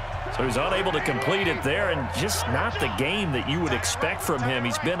 So he's unable to complete it there, and just not the game that you would expect from him.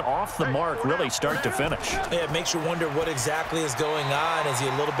 He's been off the mark really start to finish. Yeah, it makes you wonder what exactly is going on. Is he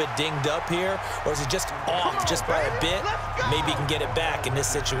a little bit dinged up here, or is he just off just by a bit? Maybe he can get it back in this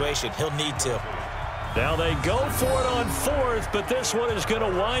situation. He'll need to. Now they go for it on 4th, but this one is going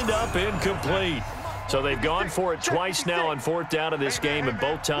to wind up incomplete. So they've gone for it twice now on 4th down in this game, and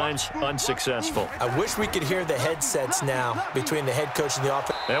both times unsuccessful. I wish we could hear the headsets now between the head coach and the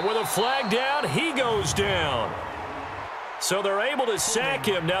offense. And with a flag down, he goes down. So they're able to sack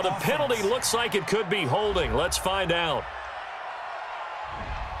him. Now the penalty looks like it could be holding. Let's find out.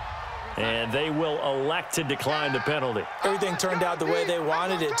 And they will elect to decline the penalty. Everything turned out the way they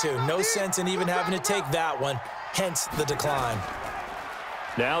wanted it to. No sense in even having to take that one, hence the decline.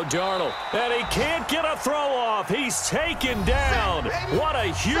 Now Darnold, and he can't get a throw off. He's taken down. What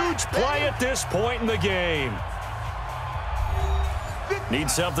a huge play at this point in the game.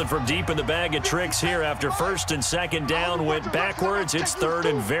 Need something from deep in the bag of tricks here after 1st and 2nd down went backwards. It's 3rd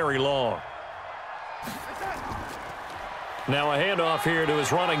and very long. Now a handoff here to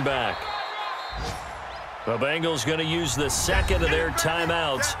his running back. The Bengals going to use the 2nd of their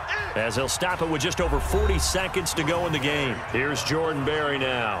timeouts as they'll stop it with just over 40 seconds to go in the game. Here's Jordan Berry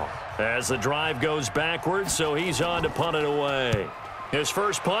now as the drive goes backwards, so he's on to punt it away. His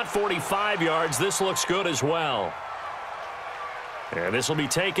first punt, 45 yards. This looks good as well. And this will be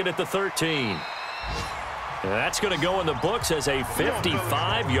taken at the 13. And that's going to go in the books as a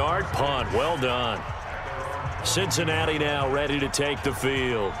 55-yard punt. Well done. Cincinnati now ready to take the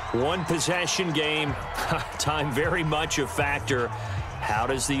field. One possession game. Time very much a factor. How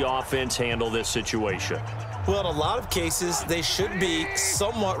does the offense handle this situation? Well, in a lot of cases, they should be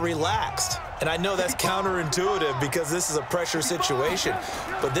somewhat relaxed. And I know that's counterintuitive because this is a pressure situation.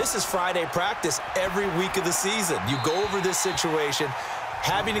 But this is Friday practice every week of the season. You go over this situation,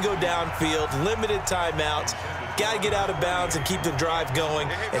 having to go downfield, limited timeouts, got to get out of bounds and keep the drive going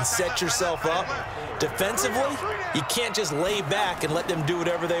and set yourself up. Defensively, you can't just lay back and let them do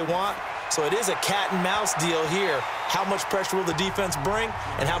whatever they want. So it is a cat and mouse deal here. How much pressure will the defense bring,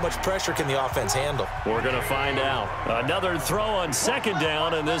 and how much pressure can the offense handle? We're going to find out. Another throw on 2nd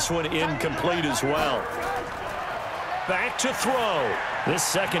down, and this one incomplete as well. Back to throw. This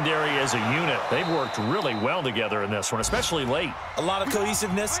secondary as a unit, they've worked really well together in this one, especially late. A lot of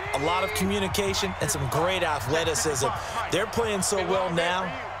cohesiveness, a lot of communication, and some great athleticism. They're playing so well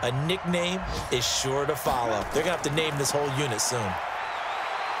now, a nickname is sure to follow. They're going to have to name this whole unit soon.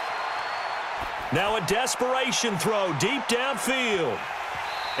 Now a desperation throw deep downfield.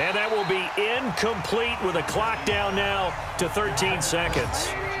 And that will be incomplete with a clock down now to 13 seconds.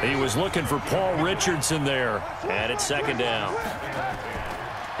 He was looking for Paul Richardson there. And it's 2nd down.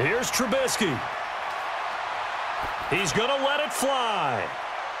 Here's Trubisky. He's going to let it fly.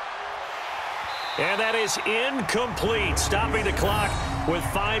 And that is incomplete, stopping the clock with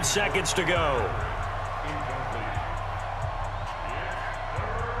 5 seconds to go.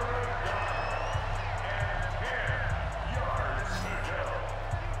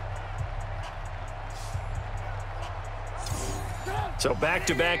 So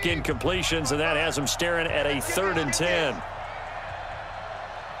back-to-back incompletions, and that has him staring at a 3rd and 10.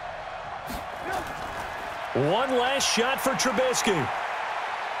 One last shot for Trubisky.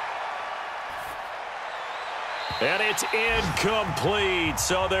 And it's incomplete.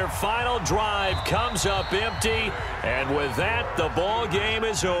 So their final drive comes up empty. And with that, the ball game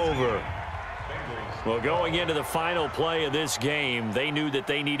is over. Well, going into the final play of this game, they knew that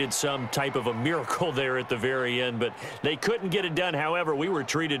they needed some type of a miracle there at the very end, but they couldn't get it done. However, we were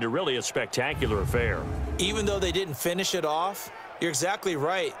treated to really a spectacular affair. Even though they didn't finish it off, you're exactly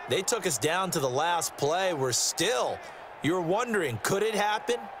right. They took us down to the last play. We're still, you're wondering, could it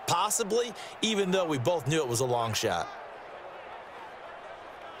happen? Possibly, even though we both knew it was a long shot.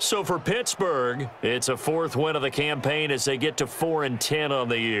 So for Pittsburgh, it's a 4th win of the campaign as they get to 4-10 on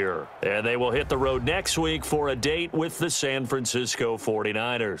the year. And they will hit the road next week for a date with the San Francisco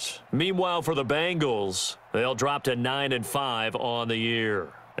 49ers. Meanwhile, for the Bengals, they'll drop to 9-5 on the year.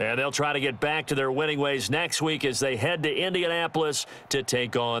 And they'll try to get back to their winning ways next week as they head to Indianapolis to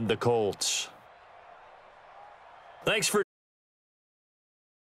take on the Colts. Thanks for